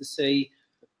 the ecstasy.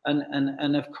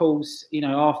 And of course,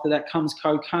 after that comes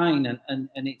cocaine, and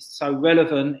it's so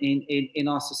relevant in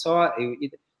our society.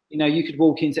 You could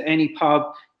walk into any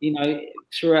pub,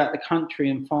 throughout the country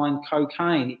and find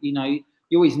cocaine. You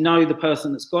always know the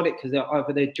person that's got it because they're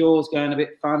either their jaw's going a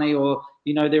bit funny, or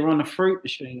they're on a fruit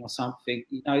machine or something.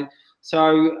 So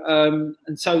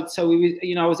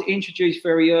we, I was introduced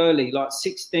very early, like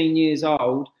 16 years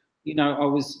old. I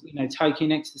was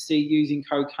taking ecstasy, using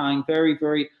cocaine very,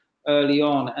 very early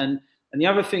on. And the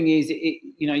other thing is,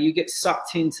 you get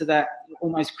sucked into that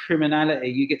almost criminality.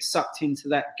 You get sucked into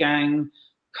that gang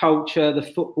culture, the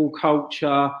football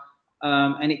culture.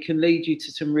 And it can lead you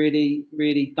to some really,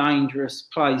 really dangerous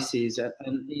places.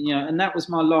 And that was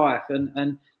my life.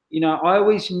 And I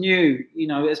always knew,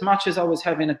 as much as I was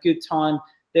having a good time,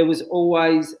 there was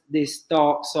always this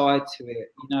dark side to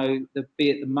it. Be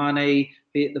it the money,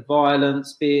 be it the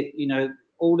violence, be it,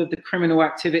 all of the criminal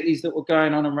activities that were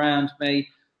going on around me.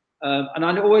 And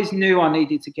I always knew I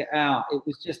needed to get out. It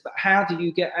was just, but how do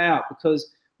you get out?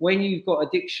 Because when you've got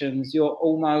addictions, you're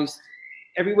almost,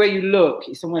 everywhere you look,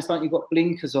 it's almost like you've got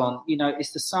blinkers on.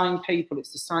 It's the same people,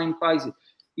 it's the same places.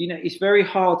 It's very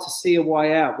hard to see a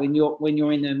way out when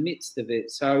you're in the midst of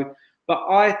it. So, but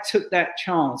I took that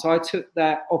chance, I took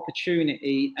that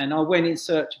opportunity, and I went in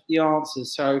search of the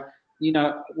answers. So,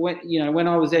 when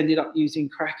I was ended up using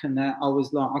crack and that, I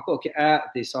was like, I've got to get out of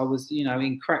this. I was,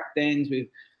 in crack dens with,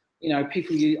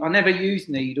 people I never used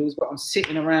needles, but I'm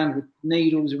sitting around with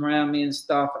needles around me and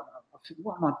stuff. I think,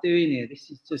 what am I doing here? This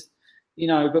is just,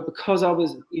 but because I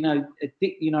was, the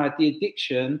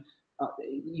addiction,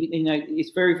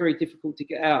 it's very, very difficult to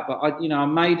get out. But I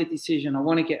made a decision. I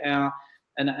want to get out,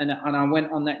 and I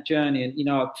went on that journey.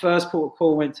 And first port of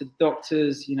call, went to the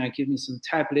doctors. Give me some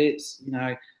tablets.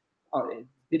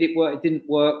 Did it work? It didn't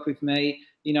work with me.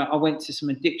 I went to some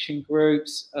addiction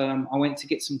groups. I went to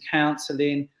get some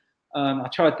counselling. I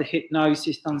tried the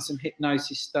hypnosis, done some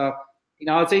hypnosis stuff.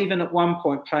 I was even at one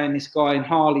point paying this guy in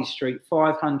Harley Street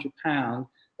 £500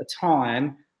 a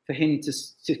time for him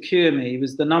to cure me. He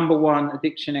was the #1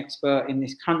 addiction expert in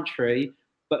this country,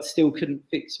 but still couldn't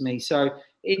fix me. So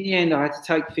in the end, I had to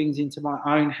take things into my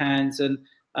own hands. And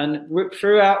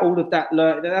throughout all of that,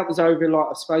 that was over like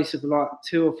a space of like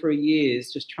 2 or 3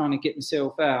 years, just trying to get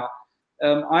myself out.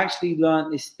 I actually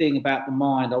learned this thing about the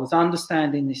mind. I was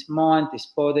understanding this mind, this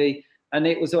body. And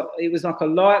it was like a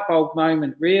light bulb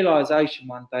moment, realization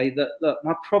one day that, look,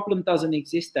 my problem doesn't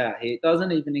exist out here. It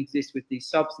doesn't even exist with these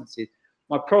substances.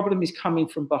 My problem is coming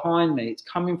from behind me. It's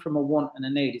coming from a want and a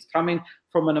need. It's coming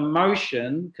from an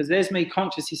emotion, because there's me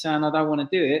consciously saying I don't want to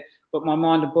do it, but my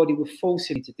mind and body were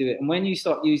forcing me to do it. And when you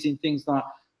start using things like,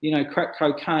 crack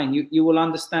cocaine, you will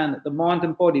understand that the mind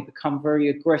and body become very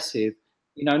aggressive.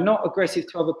 Not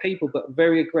aggressive to other people, but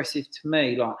very aggressive to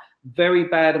me, like very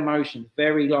bad emotions,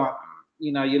 very like,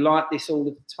 you're like this all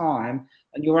of the time,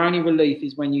 and your only relief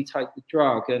is when you take the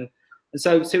drug. And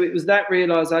so it was that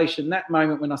realization, that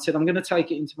moment when I said, I'm going to take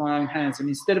it into my own hands. And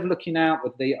instead of looking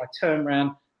outwardly, I turned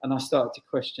around and I started to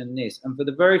question this. And for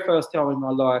the very first time in my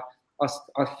life,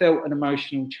 I felt an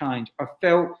emotional change. I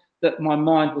felt that my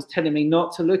mind was telling me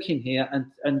not to look in here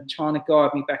and trying to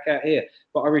guide me back out here.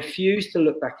 But I refused to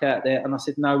look back out there. And I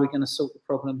said, no, we're going to sort the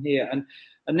problem here.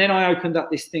 And then I opened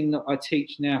up this thing that I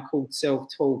teach now called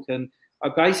self-talk. And I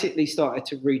basically started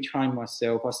to retrain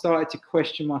myself. I started to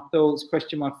question my thoughts,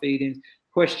 question my feelings,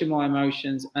 question my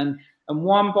emotions. And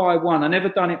one by one, I never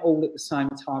done it all at the same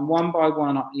time. One by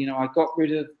one, I got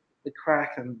rid of the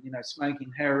crack and,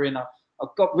 smoking heroin. I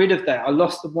got rid of that. I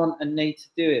lost the want and need to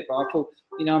do it. But I thought,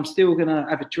 I'm still going to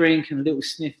have a drink and a little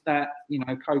sniff that,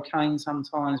 cocaine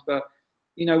sometimes. But,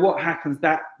 what happens,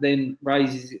 that then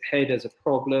raises its head as a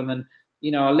problem. And,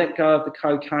 I let go of the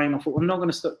cocaine. I thought, I'm not going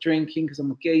to stop drinking because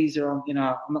I'm a geezer. I'm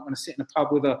not going to sit in a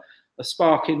pub with a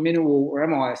sparkling mineral, or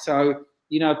am I? So,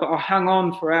 but I hung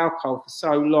on for alcohol for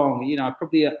so long,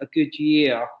 probably a good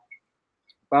year.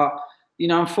 But, you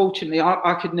know, unfortunately,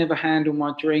 I could never handle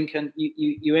my drink, and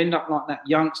you end up like that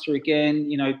youngster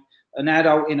again, you know, an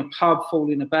adult in a pub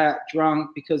falling about drunk,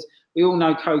 because we all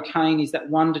know cocaine is that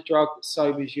wonder drug that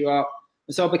sobers you up.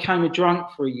 And so I became a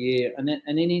drunk for a year, and then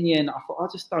in the end, I thought, I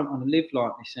just don't want to live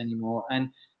like this anymore.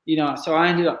 And you know, so I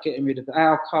ended up getting rid of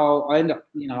alcohol. I ended up,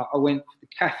 you know, I went for the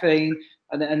caffeine,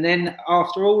 and then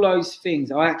after all those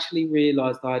things, I actually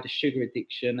realised I had a sugar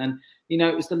addiction. And you know,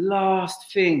 it was the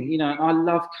last thing. You know, and I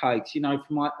love cakes. You know,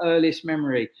 from my earliest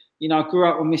memory. You know, I grew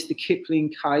up on Mr.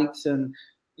 Kipling cakes, and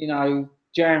you know,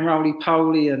 jam roly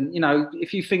poly, and you know,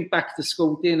 if you think back to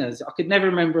school dinners, I could never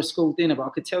remember a school dinner, but I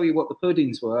could tell you what the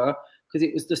puddings were, because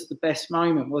it was just the best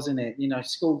moment, wasn't it? You know,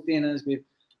 school dinners with,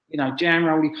 you know, jam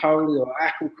roly poly or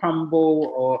apple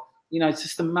crumble, or you know,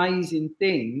 just amazing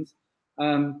things.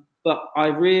 But I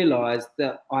realised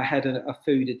that I had a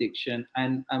food addiction,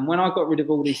 and when I got rid of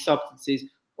all these substances,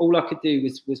 all I could do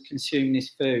was consume this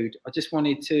food. I just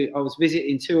wanted to. I was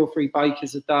visiting 2 or 3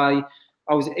 bakers a day.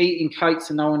 I was eating cakes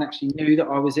and no one actually knew that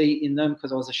I was eating them,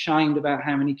 because I was ashamed about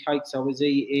how many cakes I was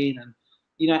eating. And,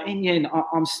 you know, in the end,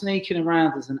 I'm sneaking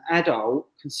around as an adult,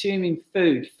 consuming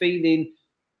food, feeling,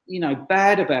 you know,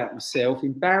 bad about myself,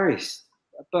 embarrassed,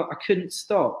 but I couldn't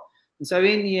stop. And so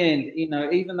in the end, you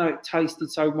know, even though it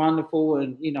tasted so wonderful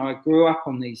and, you know, I grew up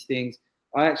on these things,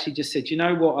 I actually just said, you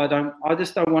know what, I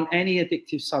just don't want any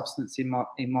addictive substance in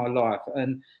my life.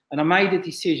 And I made a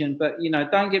decision, but, you know,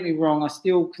 don't get me wrong, I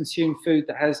still consume food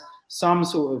that has some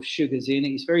sort of sugars in it.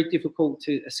 It's very difficult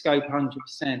to escape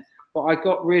 100%. But I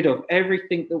got rid of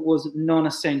everything that was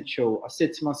non-essential. I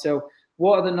said to myself,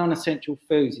 what are the non-essential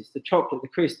foods? It's the chocolate, the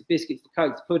crisps, the biscuits, the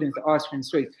cokes, the puddings, the ice cream,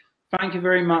 sweets. Thank you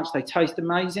very much. They taste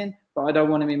amazing, but I don't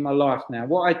want them in my life now.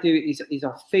 What I do is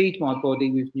I feed my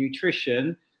body with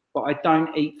nutrition, but I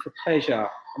don't eat for pleasure.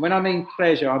 And when I mean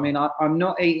pleasure, I mean I'm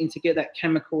not eating to get that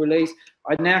chemical release.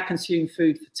 I now consume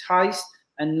food for taste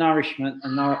and nourishment,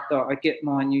 and that I get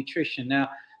my nutrition. Now,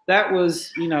 that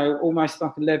was, you know, almost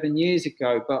like 11 years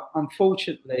ago, but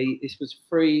unfortunately, this was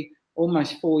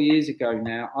almost 4 years ago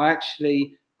now. I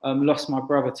actually lost my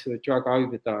brother to a drug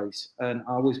overdose, and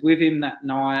I was with him that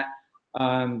night.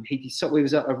 We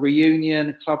was at a reunion,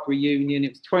 a club reunion.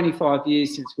 It was 25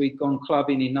 years since we'd gone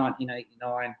clubbing in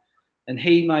 1989. And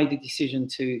he made a decision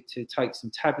to take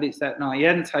some tablets that night. He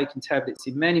hadn't taken tablets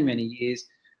in many, many years.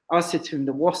 I said to him,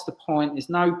 what's the point? There's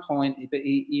no point. But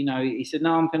he said,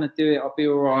 no, I'm going to do it. I'll be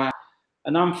all right.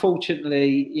 And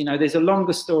unfortunately, you know, there's a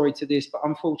longer story to this, but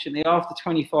unfortunately, after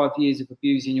 25 years of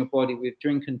abusing your body with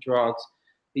drink and drugs,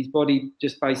 his body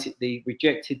just basically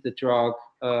rejected the drug,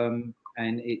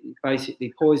 and it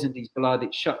basically poisoned his blood.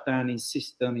 It shut down his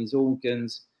system, his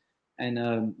organs.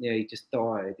 And yeah, he just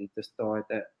died. He just died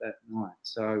that night.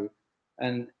 So,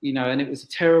 and you know, and it was a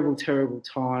terrible, terrible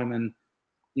time. And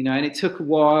you know, and it took a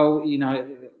while. You know,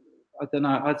 I don't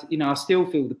know. I still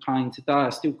feel the pain today. I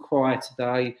still cry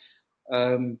today.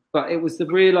 But it was the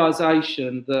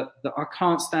realization that I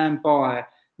can't stand by.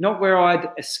 Not where I'd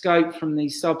escaped from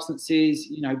these substances.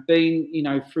 You know, being, you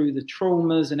know, through the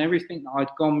traumas and everything that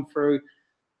I'd gone through.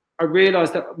 I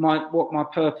realised that what my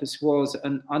purpose was,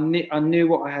 and I knew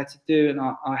what I had to do, and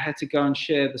I had to go and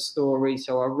share the story.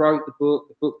 So I wrote the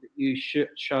book that you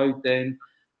showed then,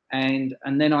 and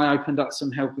then I opened up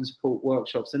some help and support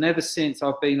workshops. And ever since,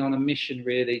 I've been on a mission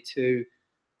really to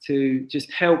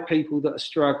just help people that are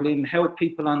struggling, help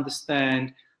people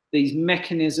understand these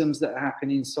mechanisms that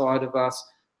happen inside of us,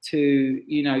 to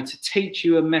teach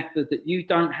you a method that you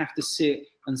don't have to sit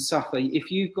and suffer.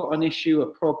 If you've got an issue, a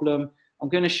problem, I'm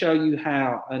going to show you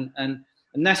how, and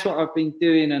that's what I've been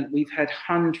doing. And we've had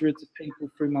hundreds of people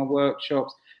through my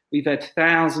workshops. We've had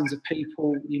thousands of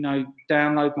people, you know,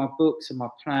 download my books and my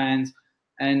plans.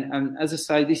 And as I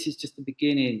say, this is just the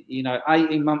beginning. You know,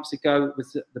 18 months ago it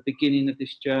was the beginning of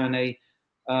this journey.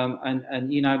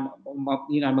 And you know,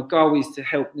 my goal is to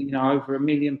help, you know, over 1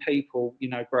 million people, you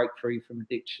know, break free from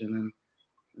addiction,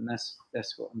 and that's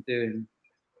what I'm doing.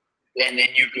 And then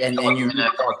you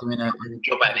start doing a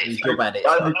job at it.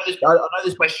 I know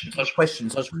there's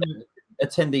questions. I just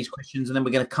attend these questions, and then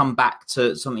we're going to come back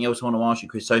to something else I want to ask you,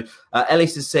 Chris. So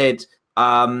Ellis has said,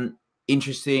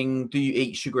 interesting. Do you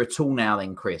eat sugar at all now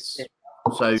then, Chris? Yeah.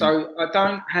 So I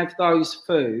don't have those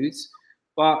foods,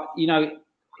 but, you know,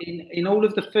 in all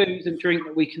of the food and drink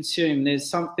that we consume, there's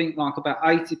something like about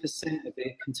 80% of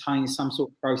it contains some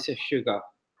sort of processed sugar.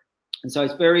 And so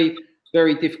it's very,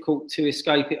 very difficult to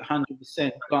escape it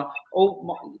 100%. But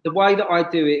the way that I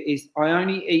do it is I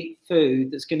only eat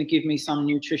food that's going to give me some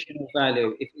nutritional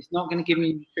value. If it's not going to give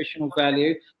me nutritional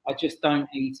value, I just don't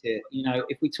eat it. You know,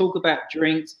 if we talk about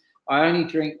drinks, I only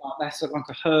drink like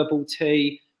a herbal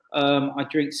tea. I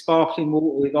drink sparkling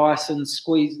water with ice and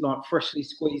like freshly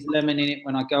squeezed lemon in it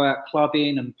when I go out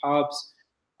clubbing and pubs.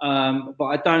 But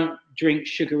I don't drink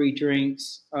sugary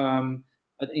drinks.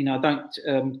 You know, I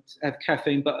don't have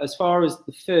caffeine. But as far as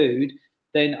the food,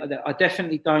 then I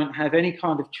definitely don't have any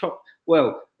kind of chocolate.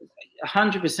 Well,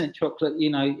 100% chocolate. You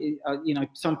know,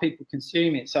 some people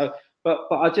consume it. So, but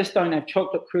I just don't have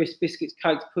chocolate, crisps, biscuits,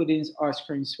 cakes, puddings, ice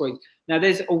cream, sweets. Now,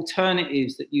 there's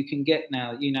alternatives that you can get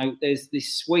now. You know, there's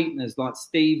these sweeteners like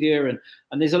stevia,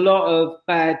 and there's a lot of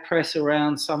bad press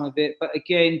around some of it. But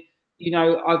again, you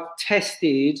know, I've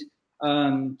tested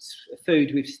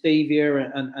food with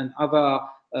stevia and other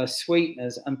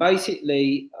sweeteners, and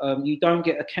basically you don't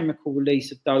get a chemical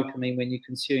release of dopamine when you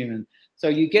consume them. So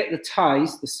you get the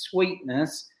taste, the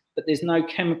sweetness, but there's no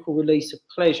chemical release of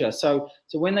pleasure. So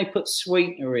when they put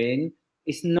sweetener in,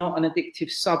 it's not an addictive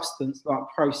substance like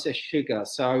processed sugar.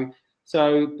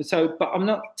 But I'm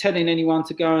not telling anyone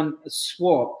to go and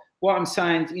swap. What I'm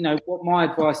saying, you know, what my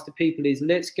advice to people is,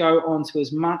 let's go on to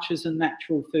as much as a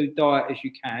natural food diet as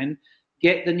you can.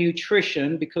 Get the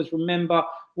nutrition, because remember,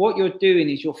 what you're doing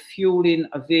is you're fueling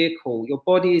a vehicle. Your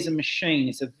body is a machine,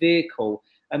 it's a vehicle.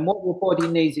 And what your body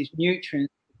needs is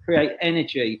nutrients to create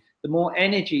energy. The more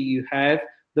energy you have,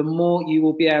 the more you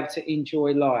will be able to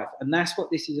enjoy life. And that's what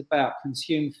this is about.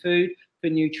 Consume food for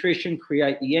nutrition,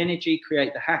 create the energy,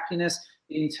 create the happiness,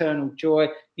 the internal joy.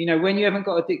 You know, when you haven't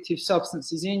got addictive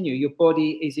substances in you, your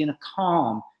body is in a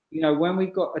calm. You know, when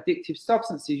we've got addictive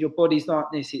substances, your body's like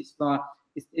this. It's like,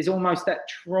 it's almost that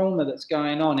trauma that's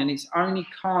going on, and it's only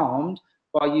calmed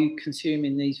by you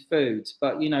consuming these foods.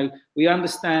 But, you know, we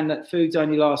understand that foods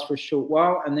only last for a short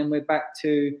while, and then we're back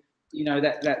to, you know,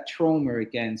 that trauma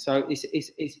again. So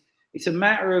it's a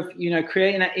matter of, you know,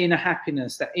 creating that inner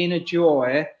happiness, that inner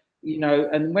joy, you know,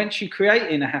 and once you create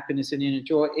inner happiness and inner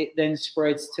joy, it then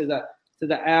spreads to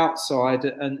the outside,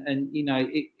 and you know,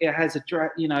 it has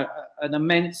an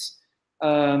immense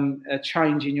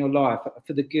change in your life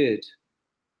for the good.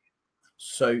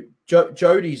 So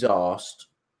Jodie's asked,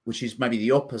 which is maybe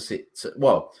the opposite.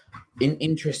 Well,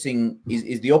 interesting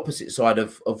is the opposite side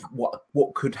of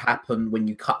what could happen when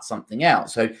you cut something out.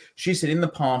 So she said in the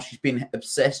past she's been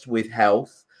obsessed with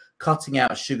health, cutting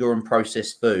out sugar and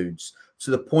processed foods to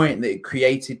the point that it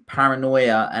created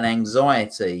paranoia and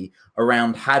anxiety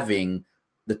around having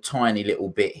the tiny little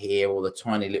bit here or the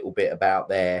tiny little bit about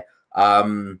there.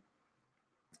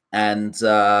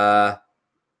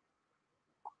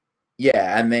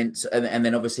 Yeah, and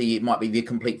then obviously it might be the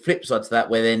complete flip side to that,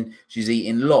 where then she's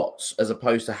eating lots as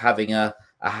opposed to having a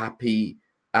happy,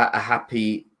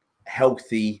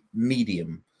 healthy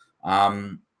medium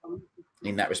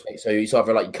in that respect. So it's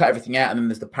either like you cut everything out and then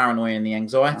there's the paranoia and the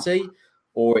anxiety,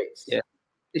 or it's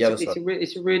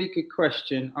it's a really good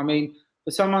question. I mean,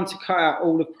 for someone to cut out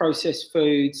all of processed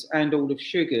foods and all of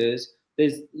sugars,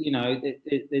 there's, you know,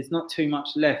 there's not too much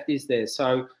left, is there?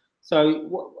 So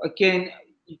again,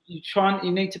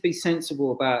 you need to be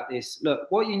sensible about this. Look,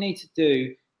 what you need to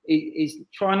do is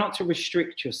try not to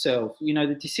restrict yourself. You know,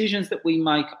 the decisions that we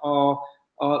make are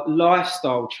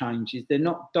lifestyle changes. They're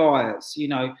not diets. You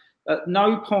know, at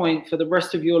no point for the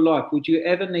rest of your life would you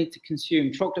ever need to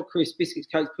consume chocolate, crisps, biscuits,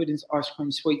 cakes, puddings, ice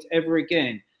cream, sweets ever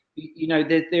again. You know,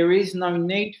 there is no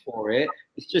need for it.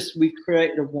 It's just we've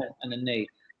created a want and a need.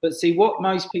 But see, what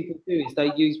most people do is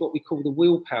they use what we call the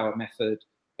willpower method.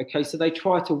 Okay, so they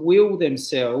try to will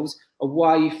themselves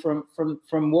away from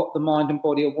what the mind and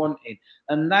body are wanting.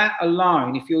 And that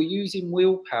alone, if you're using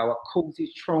willpower,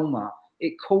 causes trauma.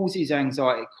 It causes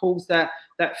anxiety. It causes that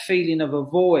feeling of a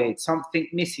void, something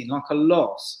missing, like a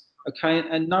loss. Okay,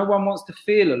 and no one wants to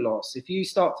feel a loss. If you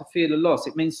start to feel a loss,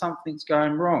 it means something's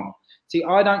going wrong. See,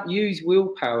 I don't use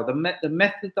willpower. The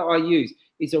method that I use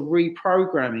is a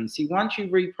reprogramming. See, once you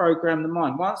reprogram the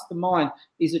mind, once the mind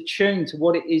is attuned to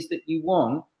what it is that you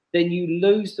want, then you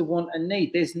lose the want and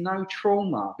need. There's no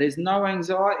trauma. There's no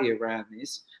anxiety around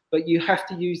this, but you have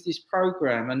to use this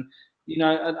program. And, you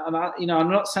know, I'm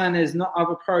not saying there's not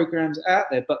other programs out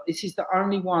there, but this is the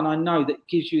only one I know that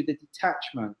gives you the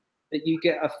detachment, that you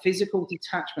get a physical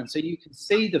detachment. So you can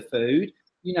see the food,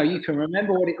 you know, you can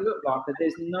remember what it looked like, but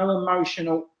there's no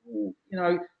emotional, you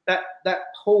know, that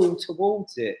pull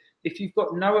towards it. If you've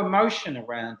got no emotion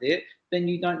around it, then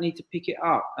you don't need to pick it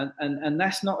up. And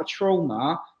that's not a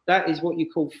trauma. That is what you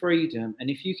call freedom. And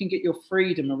if you can get your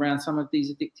freedom around some of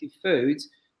these addictive foods,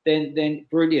 then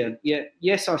brilliant. Yeah,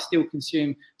 yes, I still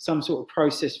consume some sort of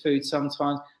processed food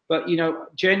sometimes, but, you know,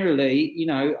 generally, you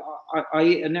know, I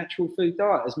eat a natural food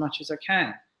diet as much as I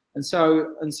can.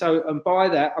 And by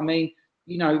that, I mean,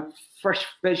 you know, fresh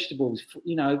vegetables,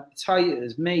 you know,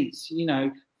 potatoes, meats, you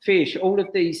know, fish, all of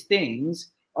these things,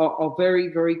 are very,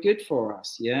 very good for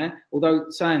us. Yeah. Although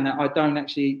saying that, I don't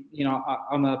actually, you know,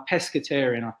 I'm a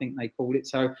pescatarian, I think they call it.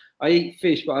 So I eat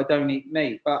fish, but I don't eat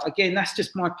meat. But again, that's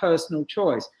just my personal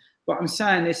choice. But I'm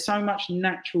saying there's so much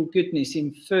natural goodness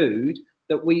in food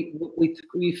that we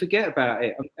forget about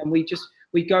it, and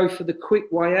we go for the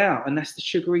quick way out, and that's the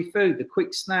sugary food, the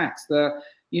quick snacks,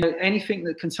 you know, anything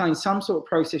that contains some sort of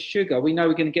processed sugar. We know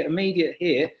we're going to get immediate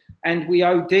hit, and we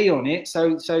OD on it.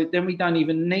 So then we don't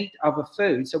even need other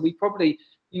food. So we probably,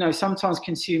 you know, sometimes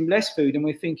consume less food, and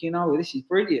we're thinking, oh, well, this is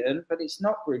brilliant, but it's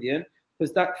not brilliant,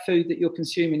 because that food that you're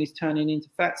consuming is turning into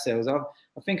fat cells. I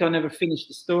think I never finished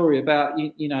the story about,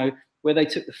 you know, where they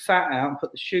took the fat out and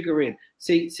put the sugar in.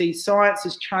 See, science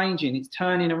is changing. It's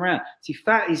turning around. See,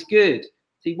 fat is good.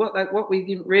 See, what we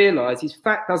didn't realise is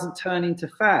fat doesn't turn into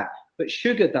fat, but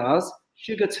sugar does.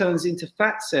 Sugar turns into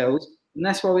fat cells, and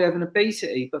that's why we have an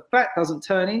obesity. But fat doesn't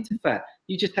turn into fat.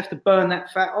 You just have to burn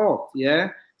that fat off,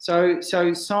 yeah? So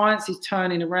science is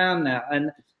turning around now,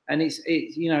 and it's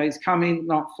you know, it's coming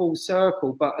like full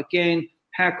circle. But again,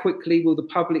 how quickly will the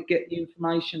public get the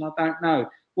information? I don't know.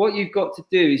 What you've got to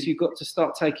do is you've got to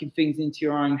start taking things into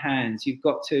your own hands. You've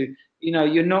got to, you know,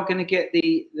 you're not going to get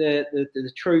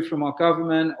the truth from our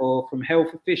government or from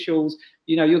health officials.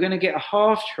 You know, you're going to get a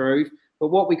half truth. But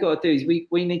what we've got to do is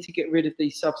we need to get rid of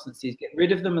these substances, get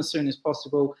rid of them as soon as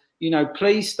possible. You know,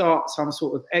 please start some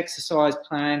sort of exercise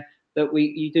plan, that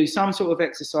you do some sort of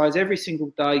exercise every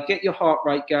single day, get your heart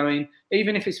rate going,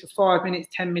 even if it's for 5 minutes,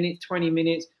 10 minutes, 20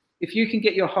 minutes. If you can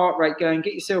get your heart rate going,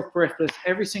 get yourself breathless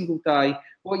every single day,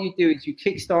 what you do is you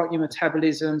kickstart your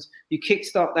metabolisms, you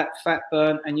kickstart that fat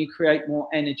burn, and you create more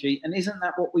energy. And isn't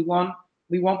that what we want?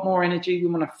 We want more energy.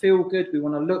 We want to feel good. We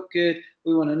want to look good.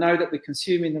 We want to know that we're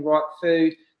consuming the right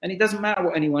food. And it doesn't matter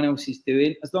what anyone else is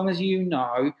doing, as long as you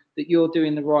know that you're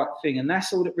doing the right thing. And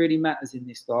that's all that really matters in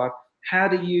this life. How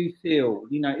do you feel?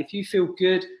 You know, if you feel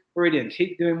good, brilliant.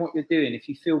 Keep doing what you're doing. If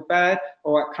you feel bad,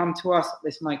 all right, come to us.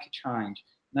 Let's make a change.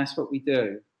 And that's what we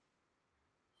do.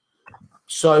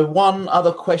 So one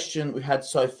other question we had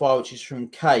so far, which is from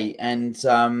Kate, and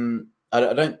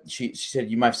I don't. She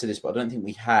said, you may have said this, but I don't think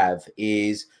we have.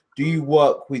 Is, do you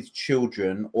work with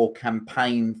children or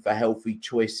campaign for healthy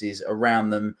choices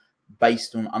around them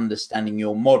based on understanding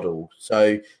your model?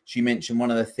 So she mentioned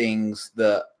one of the things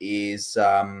that is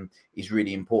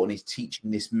really important is teaching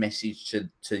this message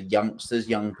to youngsters,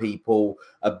 young people,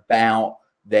 about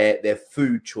their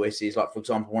food choices. Like, for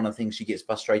example, one of the things she gets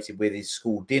frustrated with is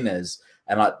school dinners,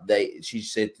 and like she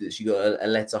said that she got a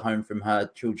letter home from her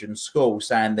children's school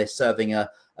saying they're serving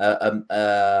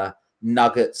a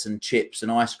nuggets and chips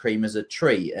and ice cream as a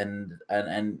treat, and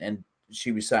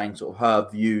she was saying sort of her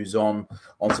views on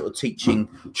sort of teaching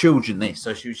children this.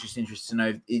 So she was just interested to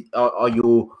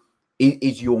know,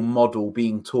 is your model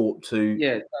being taught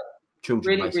to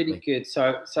children? Really, basically? Really good.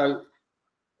 So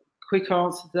quick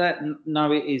answer to that,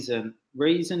 no, it isn't.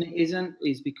 Reason it isn't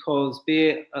is because, be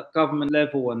it at government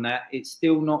level and that, it's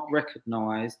still not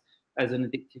recognised as an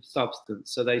addictive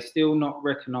substance. So they're still not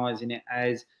recognising it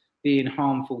as being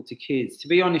harmful to kids. To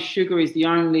be honest, sugar is the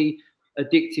only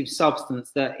addictive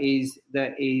substance that is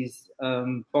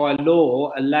by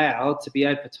law allowed to be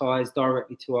advertised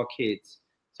directly to our kids.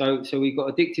 So we've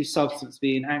got addictive substance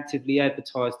being actively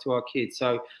advertised to our kids.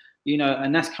 So, you know,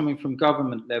 and that's coming from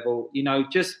government level. You know,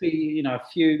 a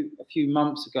few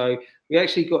months ago, we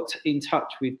actually got in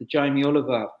touch with the Jamie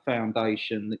Oliver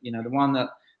Foundation, you know, the one that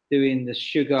doing the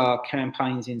sugar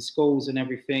campaigns in schools and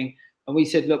everything. And we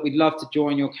said, look, we'd love to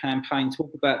join your campaign,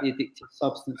 talk about the addictive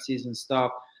substances and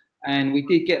stuff. And we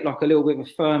did get like a little bit of a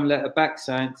firm letter back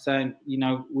saying, you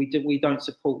know, we don't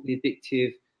support the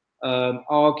addictive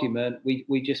argument.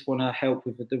 We just want to help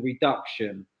with the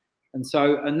reduction.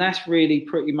 And that's really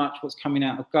pretty much what's coming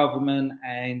out of government,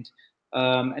 and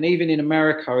even in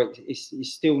America, it's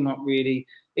still not really.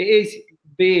 It is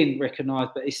being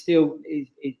recognised, but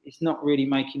it's not really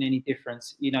making any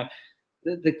difference. You know,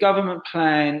 the government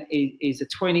plan is a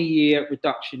 20-year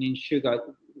reduction in sugar.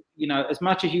 You know, as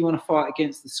much as you want to fight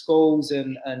against the schools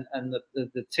and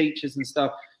the teachers and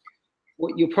stuff,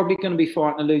 what you're probably going to be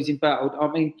fighting a losing battle. I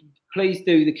mean, please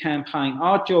do the campaign.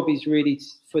 Our job is really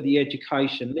for the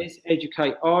education. Let's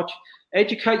educate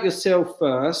yourself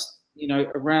first, you know,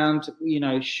 around, you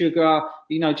know, sugar.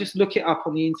 You know, just look it up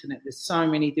on the internet. There's so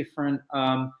many different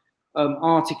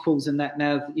articles and that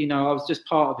now. You know, I was just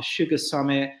part of a sugar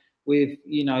summit with,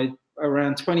 you know,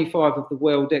 around 25 of the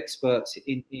world experts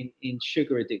in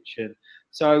sugar addiction.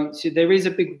 So there is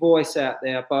a big voice out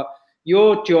there, but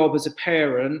your job as a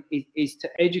parent is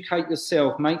to educate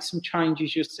yourself, make some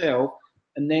changes yourself,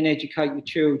 and then educate your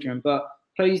children. But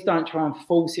please don't try and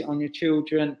force it on your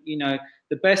children. You know,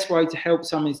 the best way to help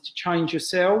someone is to change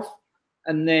yourself,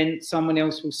 and then someone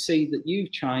else will see that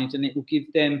you've changed, and it will give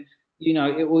them, you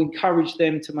know, it will encourage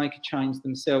them to make a change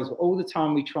themselves. But all the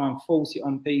time we try and force it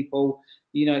on people,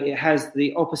 you know, it has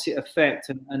the opposite effect,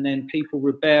 and then people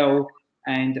rebel,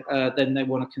 and then they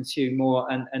want to consume more,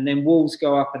 and then walls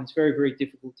go up, and it's very, very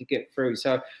difficult to get through.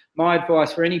 So my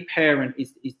advice for any parent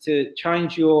is to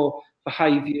change your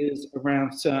behaviours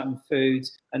around certain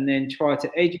foods, and then try to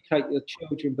educate your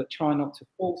children, but try not to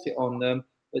force it on them,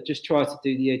 but just try to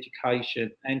do the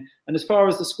education. And as far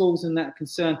as the schools and that are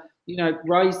concerned, you know,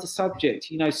 raise the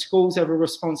subject. You know, schools have a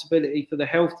responsibility for the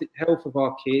health of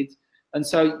our kids, and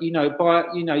so, you know,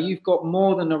 you've got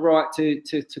more than the right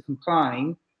to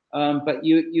complain. But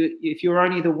if you're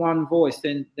only the one voice,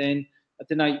 then I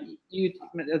don't know,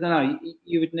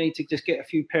 you would need to just get a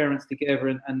few parents together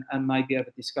and maybe have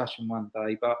a discussion one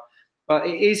day. But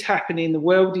it is happening. The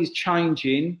world is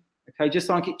changing. Okay, just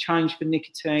like it changed for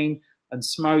nicotine and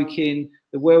smoking,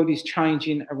 the world is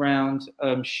changing around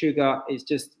sugar. It's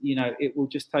just, you know, it will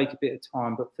just take a bit of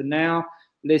time. But for now,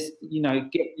 let's, you know,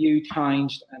 get you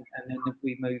changed, and then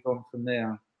we move on from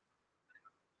there.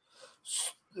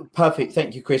 Perfect.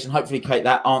 Thank you, Chris. And hopefully, Kate,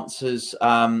 that answers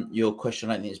your question.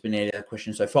 I don't think there's been any other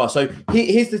questions so far. So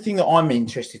here's the thing that I'm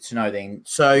interested to know then.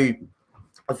 So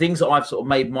the things that I've sort of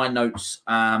made my notes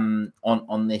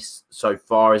on this so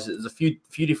far is that there's a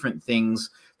few different things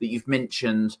that you've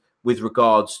mentioned with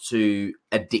regards to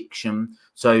addiction.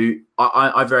 So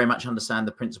I very much understand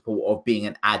the principle of being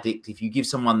an addict. If you give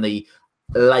someone the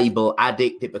label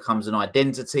addict, it becomes an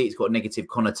identity. It's got a negative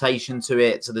connotation to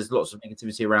it. So there's lots of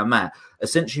negativity around that.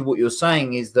 Essentially, what you're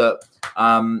saying is that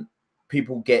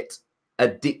people get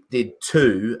addicted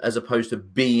to, as opposed to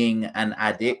being an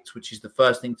addict, which is the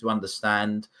first thing to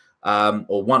understand,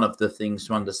 or one of the things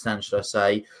to understand, should I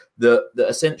say, that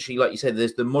essentially, like you said,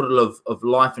 there's the model of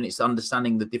life, and it's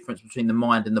understanding the difference between the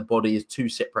mind and the body as two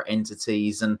separate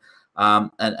entities, and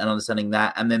understanding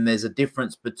that. And then there's a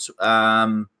difference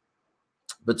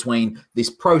between this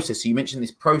process. So you mentioned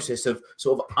this process of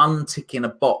sort of unticking a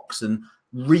box and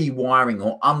rewiring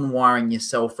or unwiring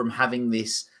yourself from having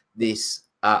this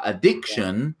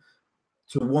addiction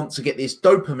to want to get this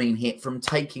dopamine hit from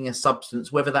taking a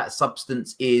substance, whether that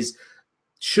substance is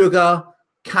sugar,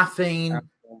 caffeine,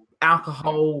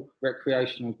 alcohol,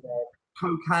 recreational drug,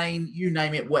 cocaine, you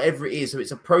name it, whatever it is. So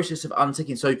it's a process of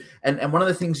unticking. So, and one of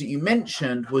the things that you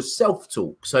mentioned was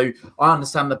self-talk. So I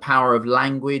understand the power of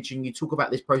language, and you talk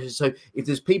about this process. So if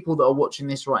there's people that are watching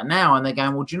this right now and they're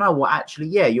going, well, do you know what? Actually,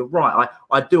 yeah, you're right.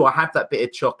 I have that bit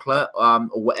of chocolate, or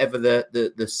whatever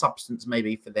the substance may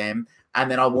be for them. And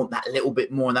then I want that little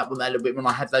bit more, and that little bit more. And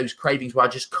I have those cravings where I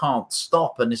just can't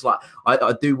stop. And it's like,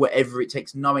 I do whatever it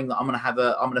takes, knowing that I'm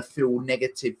going to feel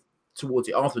negative towards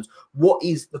it afterwards. What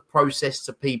is the process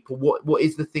to people? What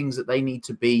is the things that they need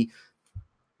to be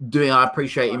doing? I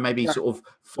appreciate in maybe sort of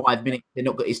 5 minutes.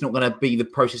 It's not going to be the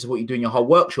process of what you do in your whole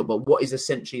workshop, but what is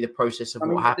essentially the process of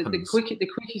what happens? The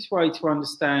quickest way to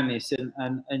understand this,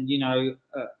 and you know,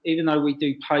 even though we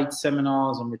do paid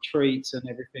seminars and retreats and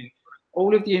everything,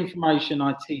 all of the information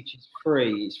I teach is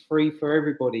free. It's free for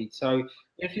everybody. So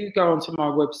if you go onto my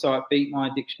website,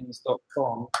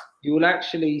 beatmyaddictions.com, you will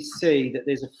actually see that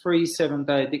there's a free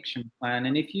 7-day addiction plan.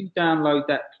 And if you download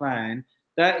that plan,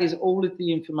 that is all of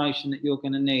the information that you're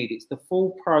going to need. It's the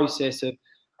full process of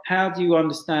how do you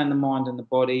understand the mind and the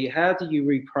body? How do you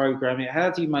reprogram it? How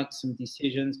do you make some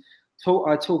decisions?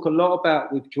 I talk a lot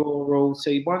about withdrawal.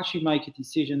 So once you make a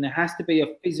decision, there has to be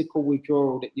a physical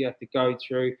withdrawal that you have to go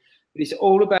through. But it's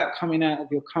all about coming out of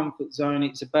your comfort zone.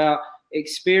 It's about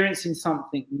experiencing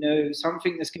something new,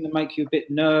 something that's going to make you a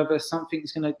bit nervous, something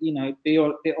that's going to, you know, be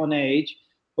a bit on edge.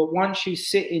 But once you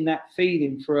sit in that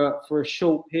feeling for a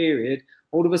short period,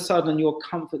 all of a sudden your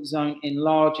comfort zone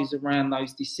enlarges around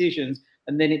those decisions,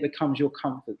 and then it becomes your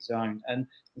comfort zone. And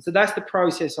so that's the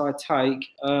process I take.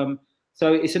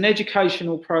 So it's an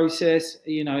educational process,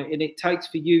 you know, and it takes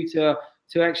for you to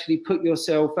actually put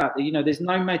yourself out there. You know, there's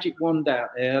no magic wand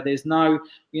out there. There's no,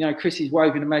 you know, Chris is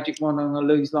waving a magic wand, I'm going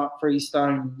to lose like 3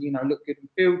 stone, you know, look good and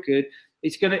feel good.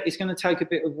 It's gonna take a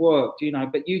bit of work, you know,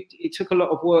 but it took a lot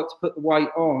of work to put the weight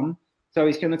on, so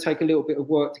it's going to take a little bit of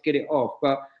work to get it off.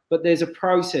 But there's a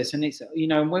process, and it's, you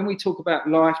know, when we talk about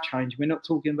life change, we're not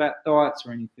talking about diets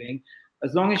or anything.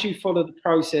 As long as you follow the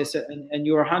process and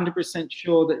you're 100%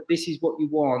 sure that this is what you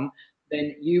want,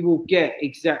 then you will get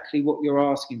exactly what you're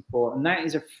asking for. And that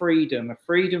is a freedom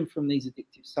from these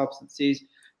addictive substances,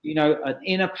 you know, an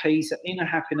inner peace, an inner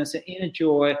happiness, an inner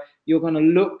joy. You're going to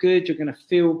look good, you're going to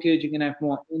feel good, you're going to have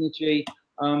more energy,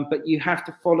 but you have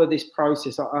to follow this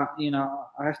process. You know,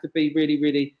 I have to be really,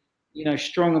 really you know,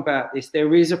 strong about this.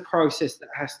 There is a process that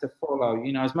has to follow.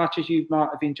 You know, as much as you might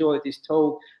have enjoyed this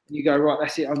talk and you go, right,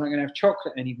 that's it, I'm not going to have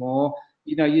chocolate anymore.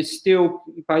 You know, you'd still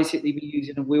basically be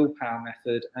using a willpower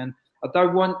method. And I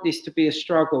don't want this to be a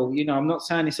struggle. You know, I'm not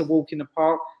saying it's a walk in the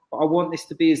park, but I want this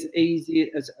to be as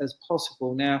easy as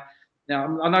possible. Now,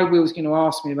 I know Will's going to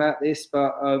ask me about this,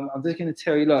 but I'm just going to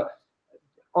tell you, look,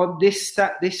 on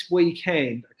this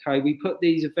weekend, okay, we put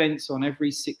these events on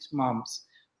every 6 months.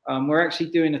 We're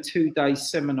actually doing a 2-day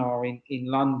seminar in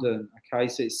London, okay?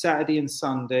 So it's Saturday and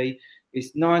Sunday.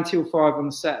 It's 9 till 5 on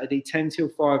the Saturday, 10 till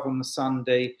 5 on the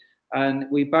Sunday. And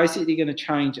we're basically going to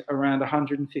change around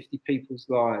 150 people's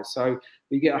lives. So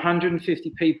we get 150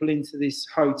 people into this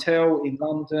hotel in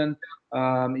London.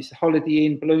 It's a Holiday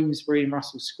Inn, Bloomsbury in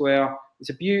Russell Square. It's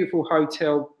a beautiful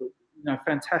hotel, you know,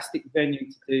 fantastic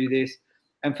venue to do this.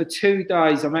 And for 2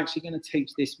 days, I'm actually going to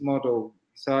teach this model.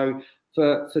 So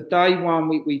for day one,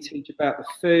 we teach about the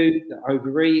food, the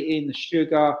overeating, the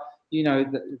sugar, you know,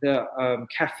 the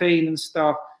caffeine and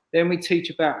stuff. Then we teach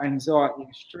about anxiety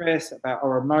and stress, about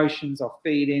our emotions, our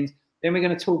feelings. Then we're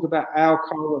going to talk about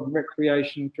alcohol and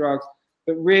recreational drugs.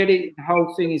 But really, the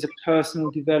whole thing is a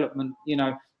personal development. You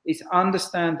know, it's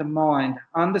understand the mind,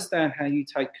 understand how you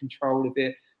take control of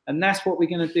it. And that's what we're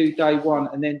going to do day one.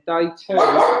 And then day two,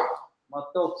 my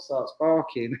dog starts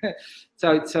barking.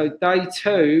 So day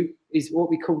two is what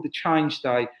we call the change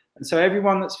day. And so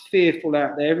everyone that's fearful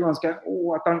out there, everyone's going,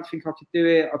 oh, I don't think I could do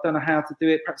it. I don't know how to do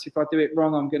it. Perhaps if I do it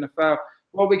wrong, I'm going to fail.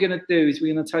 What we're going to do is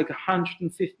we're going to take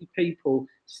 150 people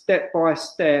step by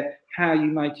step how you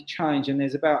make a change. And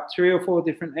there's about 3 or 4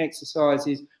 different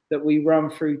exercises that we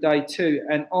run through day two.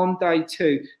 And on day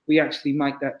two, we actually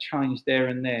make that change there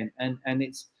and then. And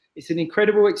it's an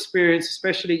incredible experience,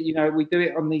 especially, you know, we do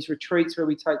it on these retreats where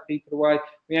we take people away.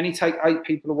 We only take 8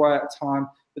 people away at a time.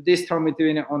 But this time we're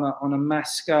doing it on a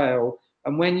mass scale.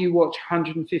 And when you watch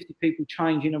 150 people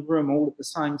change in a room all at the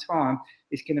same time,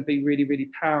 it's going to be really, really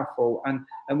powerful. And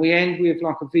we end with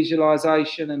like a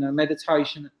visualization and a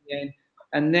meditation at the end.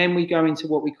 And then we go into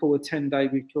what we call a 10-day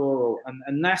withdrawal.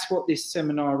 And that's what this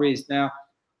seminar is. Now,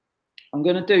 I'm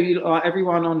going to do, like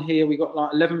everyone on here, we've got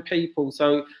like 11 people.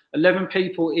 So 11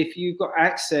 people, if you've got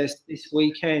access this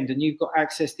weekend and you've got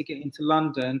access to get into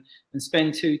London and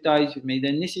spend 2 days with me,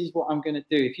 then this is what I'm going to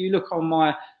do. If you look on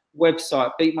my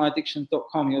website,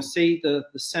 beatmyaddictions.com, you'll see the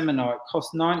seminar. It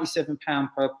costs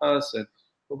 £97 per person.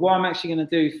 But what I'm actually going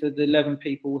to do for the 11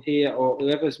 people here, or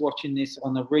whoever's watching this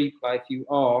on the replay, if you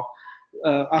are,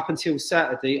 up until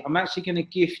Saturday, I'm actually going to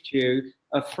gift you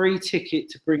a free ticket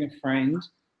to bring a friend.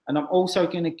 And I'm also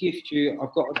going to gift you,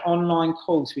 I've got an online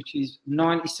course, which is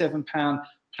 £97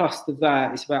 plus the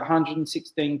VAT. It's about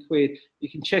 116 quid. You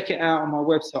can check it out on my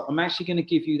website. I'm actually going to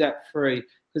give you that free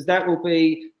because that will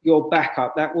be your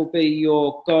backup. That will be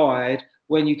your guide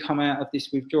when you come out of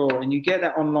this withdrawal. And you get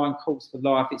that online course for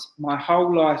life. It's my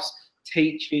whole life's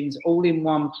teachings all in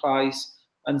one place.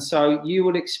 And so you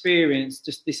will experience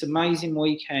just this amazing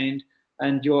weekend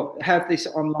and you'll have this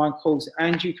online course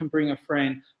and you can bring a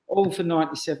friend, all for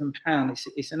 £97.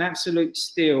 It's an absolute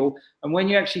steal. And when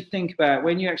you actually think about it,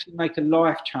 when you actually make a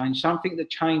life change, something that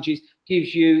changes,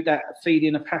 gives you that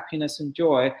feeling of happiness and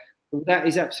joy, well, that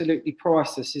is absolutely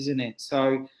priceless, isn't it?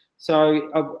 So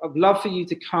I'd love for you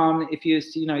to come. If you're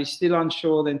still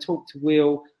unsure, then talk to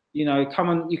Will. You know, come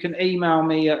on. You can email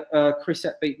me at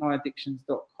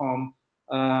chris@beatmyaddictions.com.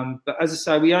 But as I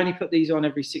say, we only put these on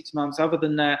every 6 months. Other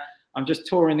than that, I'm just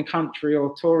touring the country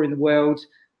or touring the world,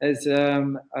 as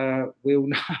Will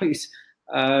knows,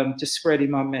 just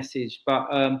spreading my message. But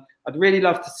I'd really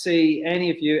love to see any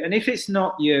of you. And if it's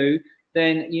not you,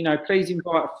 then, you know, please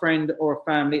invite a friend or a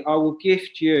family. I will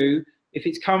gift you, if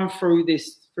it's come through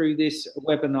this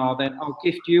webinar, then I'll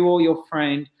gift you or your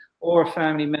friend or a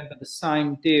family member the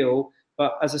same deal.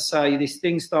 But as I say, this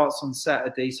thing starts on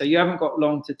Saturday, so you haven't got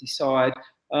long to decide.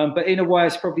 But in a way,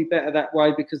 it's probably better that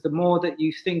way, because the more that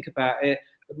you think about it,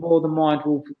 the more the mind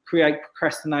will create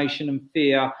procrastination and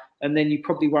fear, and then you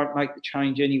probably won't make the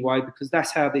change anyway, because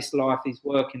that's how this life is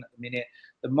working at the minute.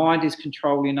 The mind is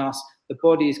controlling us, the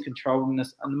body is controlling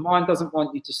us, and the mind doesn't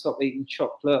want you to stop eating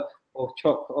chocolate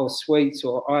or sweets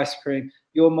or ice cream.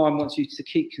 Your mind wants you to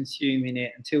keep consuming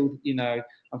it until, you know,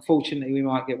 unfortunately we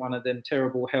might get one of them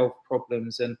terrible health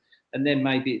problems, and then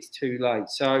maybe it's too late.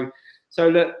 So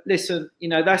look, listen, you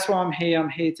know, that's why I'm here. I'm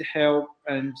here to help,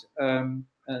 and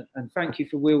thank you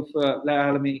for Will for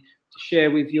allowing me to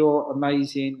share with your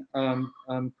amazing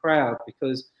crowd,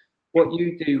 because what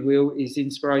you do, Will, is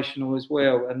inspirational as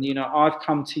well. And, you know, I've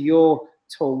come to your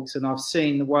talks and I've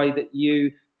seen the way that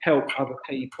you help other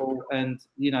people, and,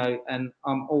 you know, and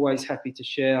I'm always happy to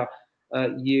share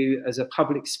you as a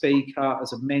public speaker,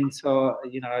 as a mentor,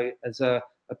 you know, as a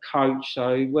coach.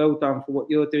 So well done for what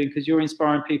you're doing, because you're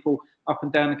inspiring people up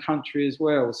and down the country as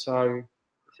well. So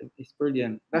it's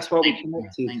brilliant. That's why we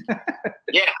connected.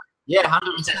 Yeah,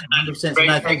 100%, 100%.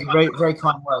 No, thank you. Very, very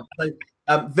kind words. So,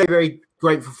 very, very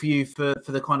grateful for you for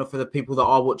the people that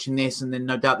are watching this, and then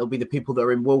no doubt there'll be the people that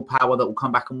are in Willpower that will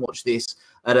come back and watch this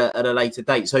at a later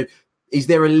date. So, is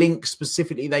there a link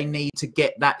specifically they need to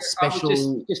get that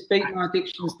special? Just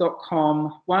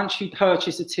beatmyaddictions.com. Once you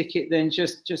purchase a ticket, then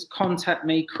just contact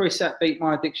me,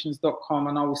 chris@beatmyaddictions.com,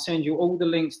 and I will send you all the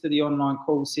links to the online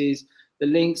courses, the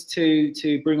links to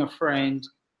bring a friend,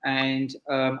 and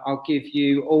I'll give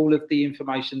you all of the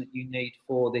information that you need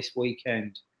for this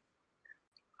weekend.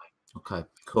 Okay,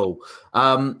 cool.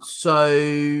 So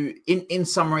in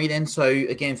summary then, so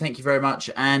again, thank you very much.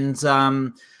 And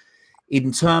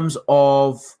in terms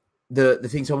of the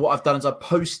thing, so what I've done is I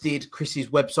posted Chris's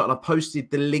website, and I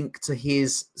posted the link to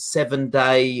his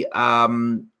 7-day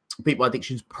Beat My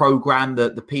Addictions program,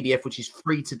 the PDF, which is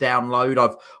free to download.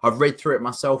 I've read through it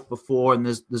myself before, and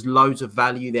there's loads of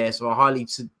value there. So I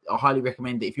highly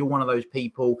recommend it. If you're one of those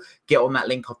people, get on that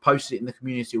link. I've posted it in the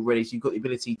community already, so you've got the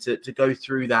ability to go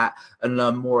through that and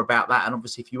learn more about that. And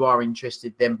obviously, if you are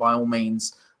interested, then by all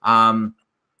means,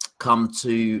 come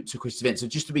to Chris' event. So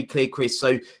just to be clear, Chris,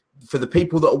 so for the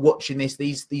people that are watching this,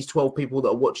 these 12 people that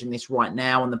are watching this right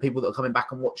now, and the people that are coming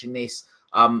back and watching this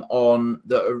that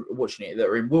are watching it that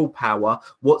are in Willpower,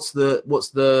 what is it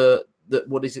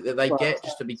that they get,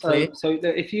 just to be clear? So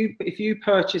if you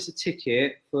purchase a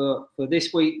ticket for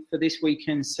this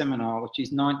weekend seminar, which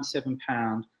is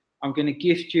 £97, I'm going to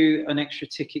gift you an extra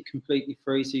ticket completely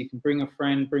free, so you can bring a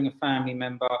friend, bring a family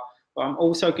member. But I'm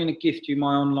also going to gift you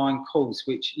my online course,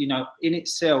 which, you know, in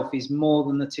itself is more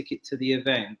than the ticket to the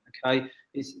event. Okay,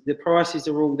 the prices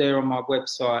are all there on my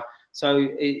website. So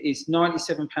it's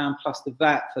 £97 plus the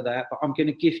VAT for that, but I'm going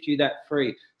to gift you that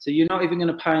free. So you're not even going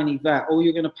to pay any VAT. All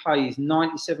you're going to pay is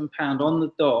 £97 on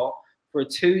the dot for a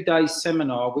 2-day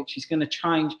seminar, which is going to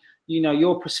change, you know,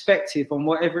 your perspective on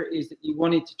whatever it is that you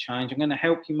wanted to change. I'm going to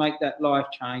help you make that life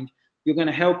change. You're going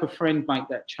to help a friend make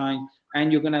that change, and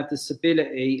you're going to have the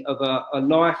stability of a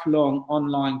lifelong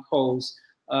online course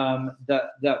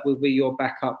that will be your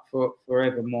backup for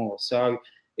forevermore. So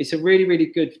it's a really, really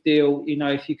good deal. You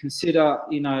know, if you consider,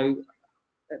 you know,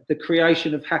 the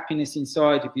creation of happiness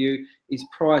inside of you is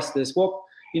priceless.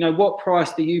 What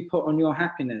price do you put on your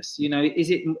happiness? You know, is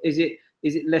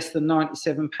it less than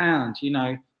 £97? You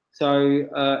know, so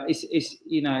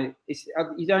you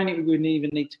don't even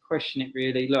need to question it,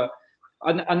 really. Look,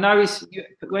 I know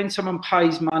when someone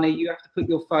pays money, you have to put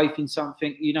your faith in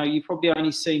something. You know, you probably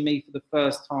only see me for the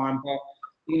first time, but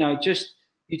you know,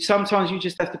 sometimes you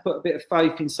just have to put a bit of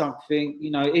faith in something.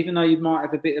 You know, even though you might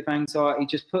have a bit of anxiety,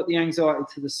 just put the anxiety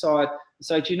to the side and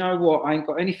say, do you know what? I ain't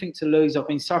got anything to lose. I've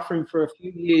been suffering for a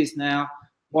few years now.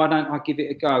 Why don't I give it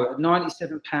a go? At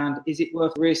 £97, is it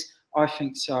worth the risk? I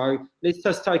think so. Let's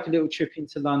just take a little trip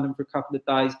into London for a couple of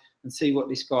days and see what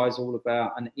this guy's all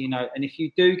about. And, you know, and if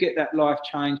you do get that life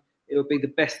change, it'll be the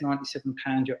best £97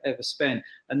 you'll ever spend.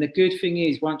 And the good thing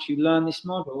is, once you learn this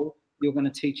model, you're going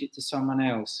to teach it to someone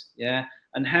else. Yeah.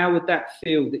 And how would that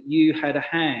feel that you had a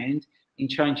hand in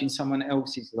changing someone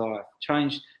else's life,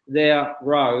 changed their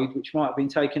road, which might have been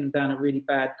taken down a really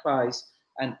bad place,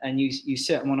 and you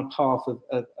set them on a path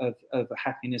of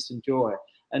happiness and joy.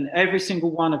 And every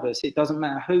single one of us, it doesn't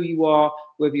matter who you are,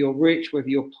 whether you're rich, whether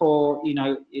you're poor, you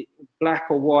know, black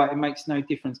or white, it makes no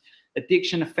difference.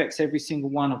 Addiction affects every single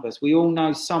one of us. We all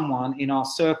know someone in our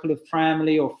circle of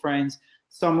family or friends,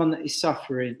 someone that is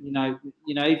suffering. You know,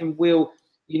 even Will,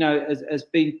 you know, has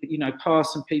been, you know,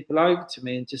 passed some people over to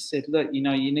me and just said, look, you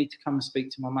know, you need to come and speak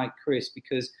to my mate Chris,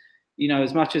 because, you know,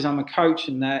 as much as I'm a coach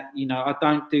and that, you know, I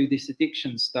don't do this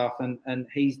addiction stuff, and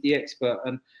he's the expert.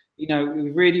 And, you know,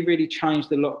 we've really, really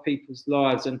changed a lot of people's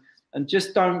lives. And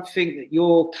just don't think that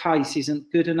your case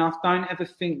isn't good enough. Don't ever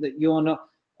think that you're not,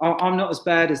 I'm not as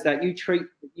bad as that. You treat,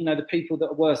 you know, the people that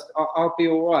are worse, I'll be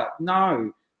all right.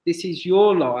 No, this is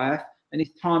your life, and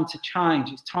it's time to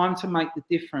change. It's time to make the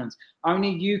difference. Only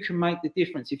you can make the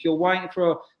difference. If you're waiting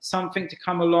for something to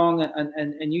come along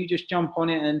and you just jump on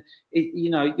it, and you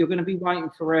know, you're going to be waiting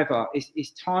forever.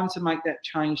 It's time to make that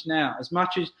change now. As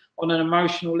much as on an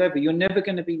emotional level, you're never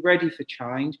going to be ready for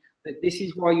change. But this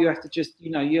is why you have to just,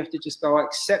 you know, you have to just go, I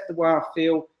accept the way I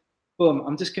feel. Boom,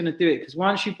 I'm just going to do it. Because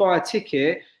once you buy a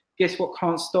ticket, guess what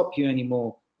can't stop you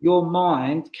anymore? Your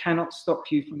mind cannot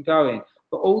stop you from going.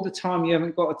 But all the time you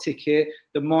haven't got a ticket,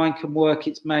 the mind can work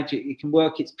its magic. It can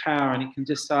work its power, and it can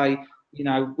just say, You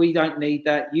know, we don't need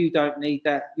that. You don't need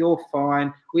that. You're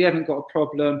fine. We haven't got a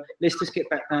problem. Let's just get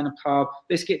back down the pub.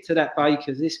 Let's get to that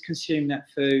baker's. Let's consume that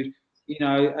food. You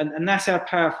know, and that's how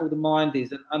powerful the mind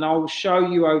is. And I will show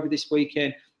you over this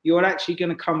weekend, you're actually going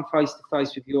to come face to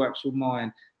face with your actual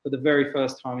mind for the very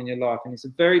first time in your life. And it's a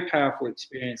very powerful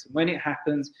experience. And when it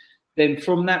happens, then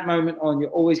from that moment on, you're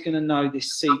always going to know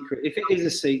this secret. If it is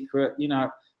a secret, you know,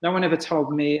 no one ever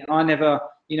told me. I never,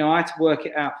 you know, I had to work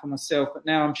it out for myself. But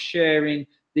now I'm sharing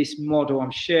this model.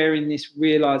 I'm sharing this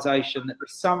realization that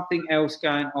there's something else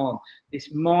going on.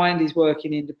 This mind is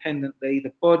working independently.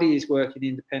 The body is working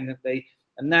independently.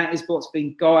 And that is what's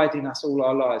been guiding us all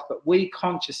our lives. But we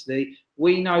consciously,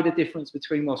 we know the difference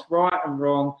between what's right and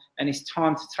wrong. And it's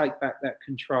time to take back that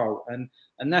control. And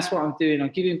that's what I'm doing. I'm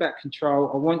giving back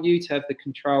control. I want you to have the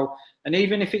control. And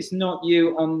even if it's not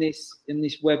you on this, in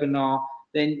this webinar,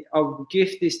 then I'll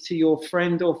gift this to your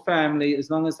friend or family, as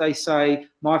long as they say,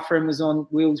 my friend was on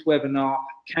Will's webinar,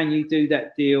 can you do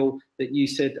that deal that you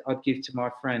said I'd give to my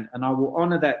friend? And I will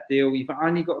honor that deal. You've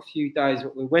only got a few days,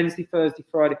 but we're Wednesday, Thursday,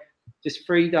 Friday, just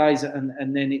 3 days, and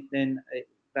then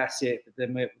that's it. But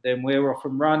then we're off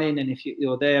and running, and if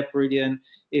you're there, brilliant.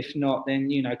 If not, then,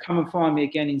 you know, come and find me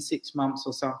again in 6 months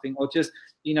or something, or just,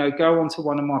 you know, go onto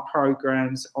one of my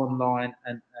programs online,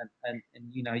 and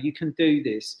you know, you can do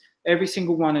this. Every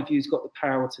single one of you's got the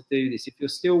power to do this. If you're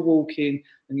still walking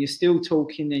and you're still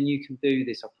talking, then you can do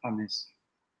this, I promise.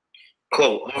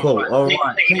 Cool. All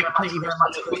right. Thank you very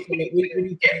much. We need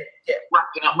to get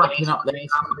wrapping up there.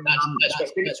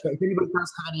 That's great. If anybody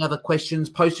does have any other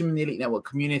questions, post them in the Elite Network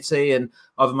community, and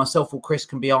either myself or Chris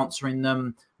can be answering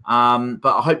them.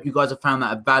 But I hope you guys have found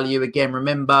that of value. Again,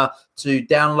 remember to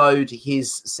download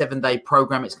his 7-day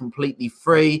program. It's completely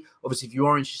free. Obviously, if you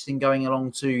are interested in going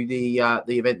along to the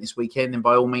event this weekend, then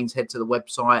by all means head to the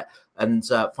website and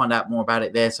find out more about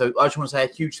it there. So I just want to say a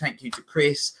huge thank you to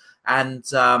Chris, and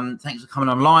thanks for coming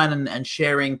online and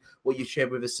sharing what you shared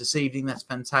with us this evening. That's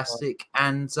fantastic.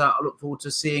 And I look forward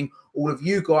to seeing all of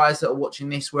you guys that are watching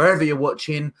this, wherever you're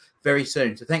watching, very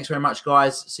soon. So thanks very much,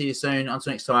 guys. See you soon.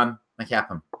 Until next time, make it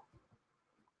happen.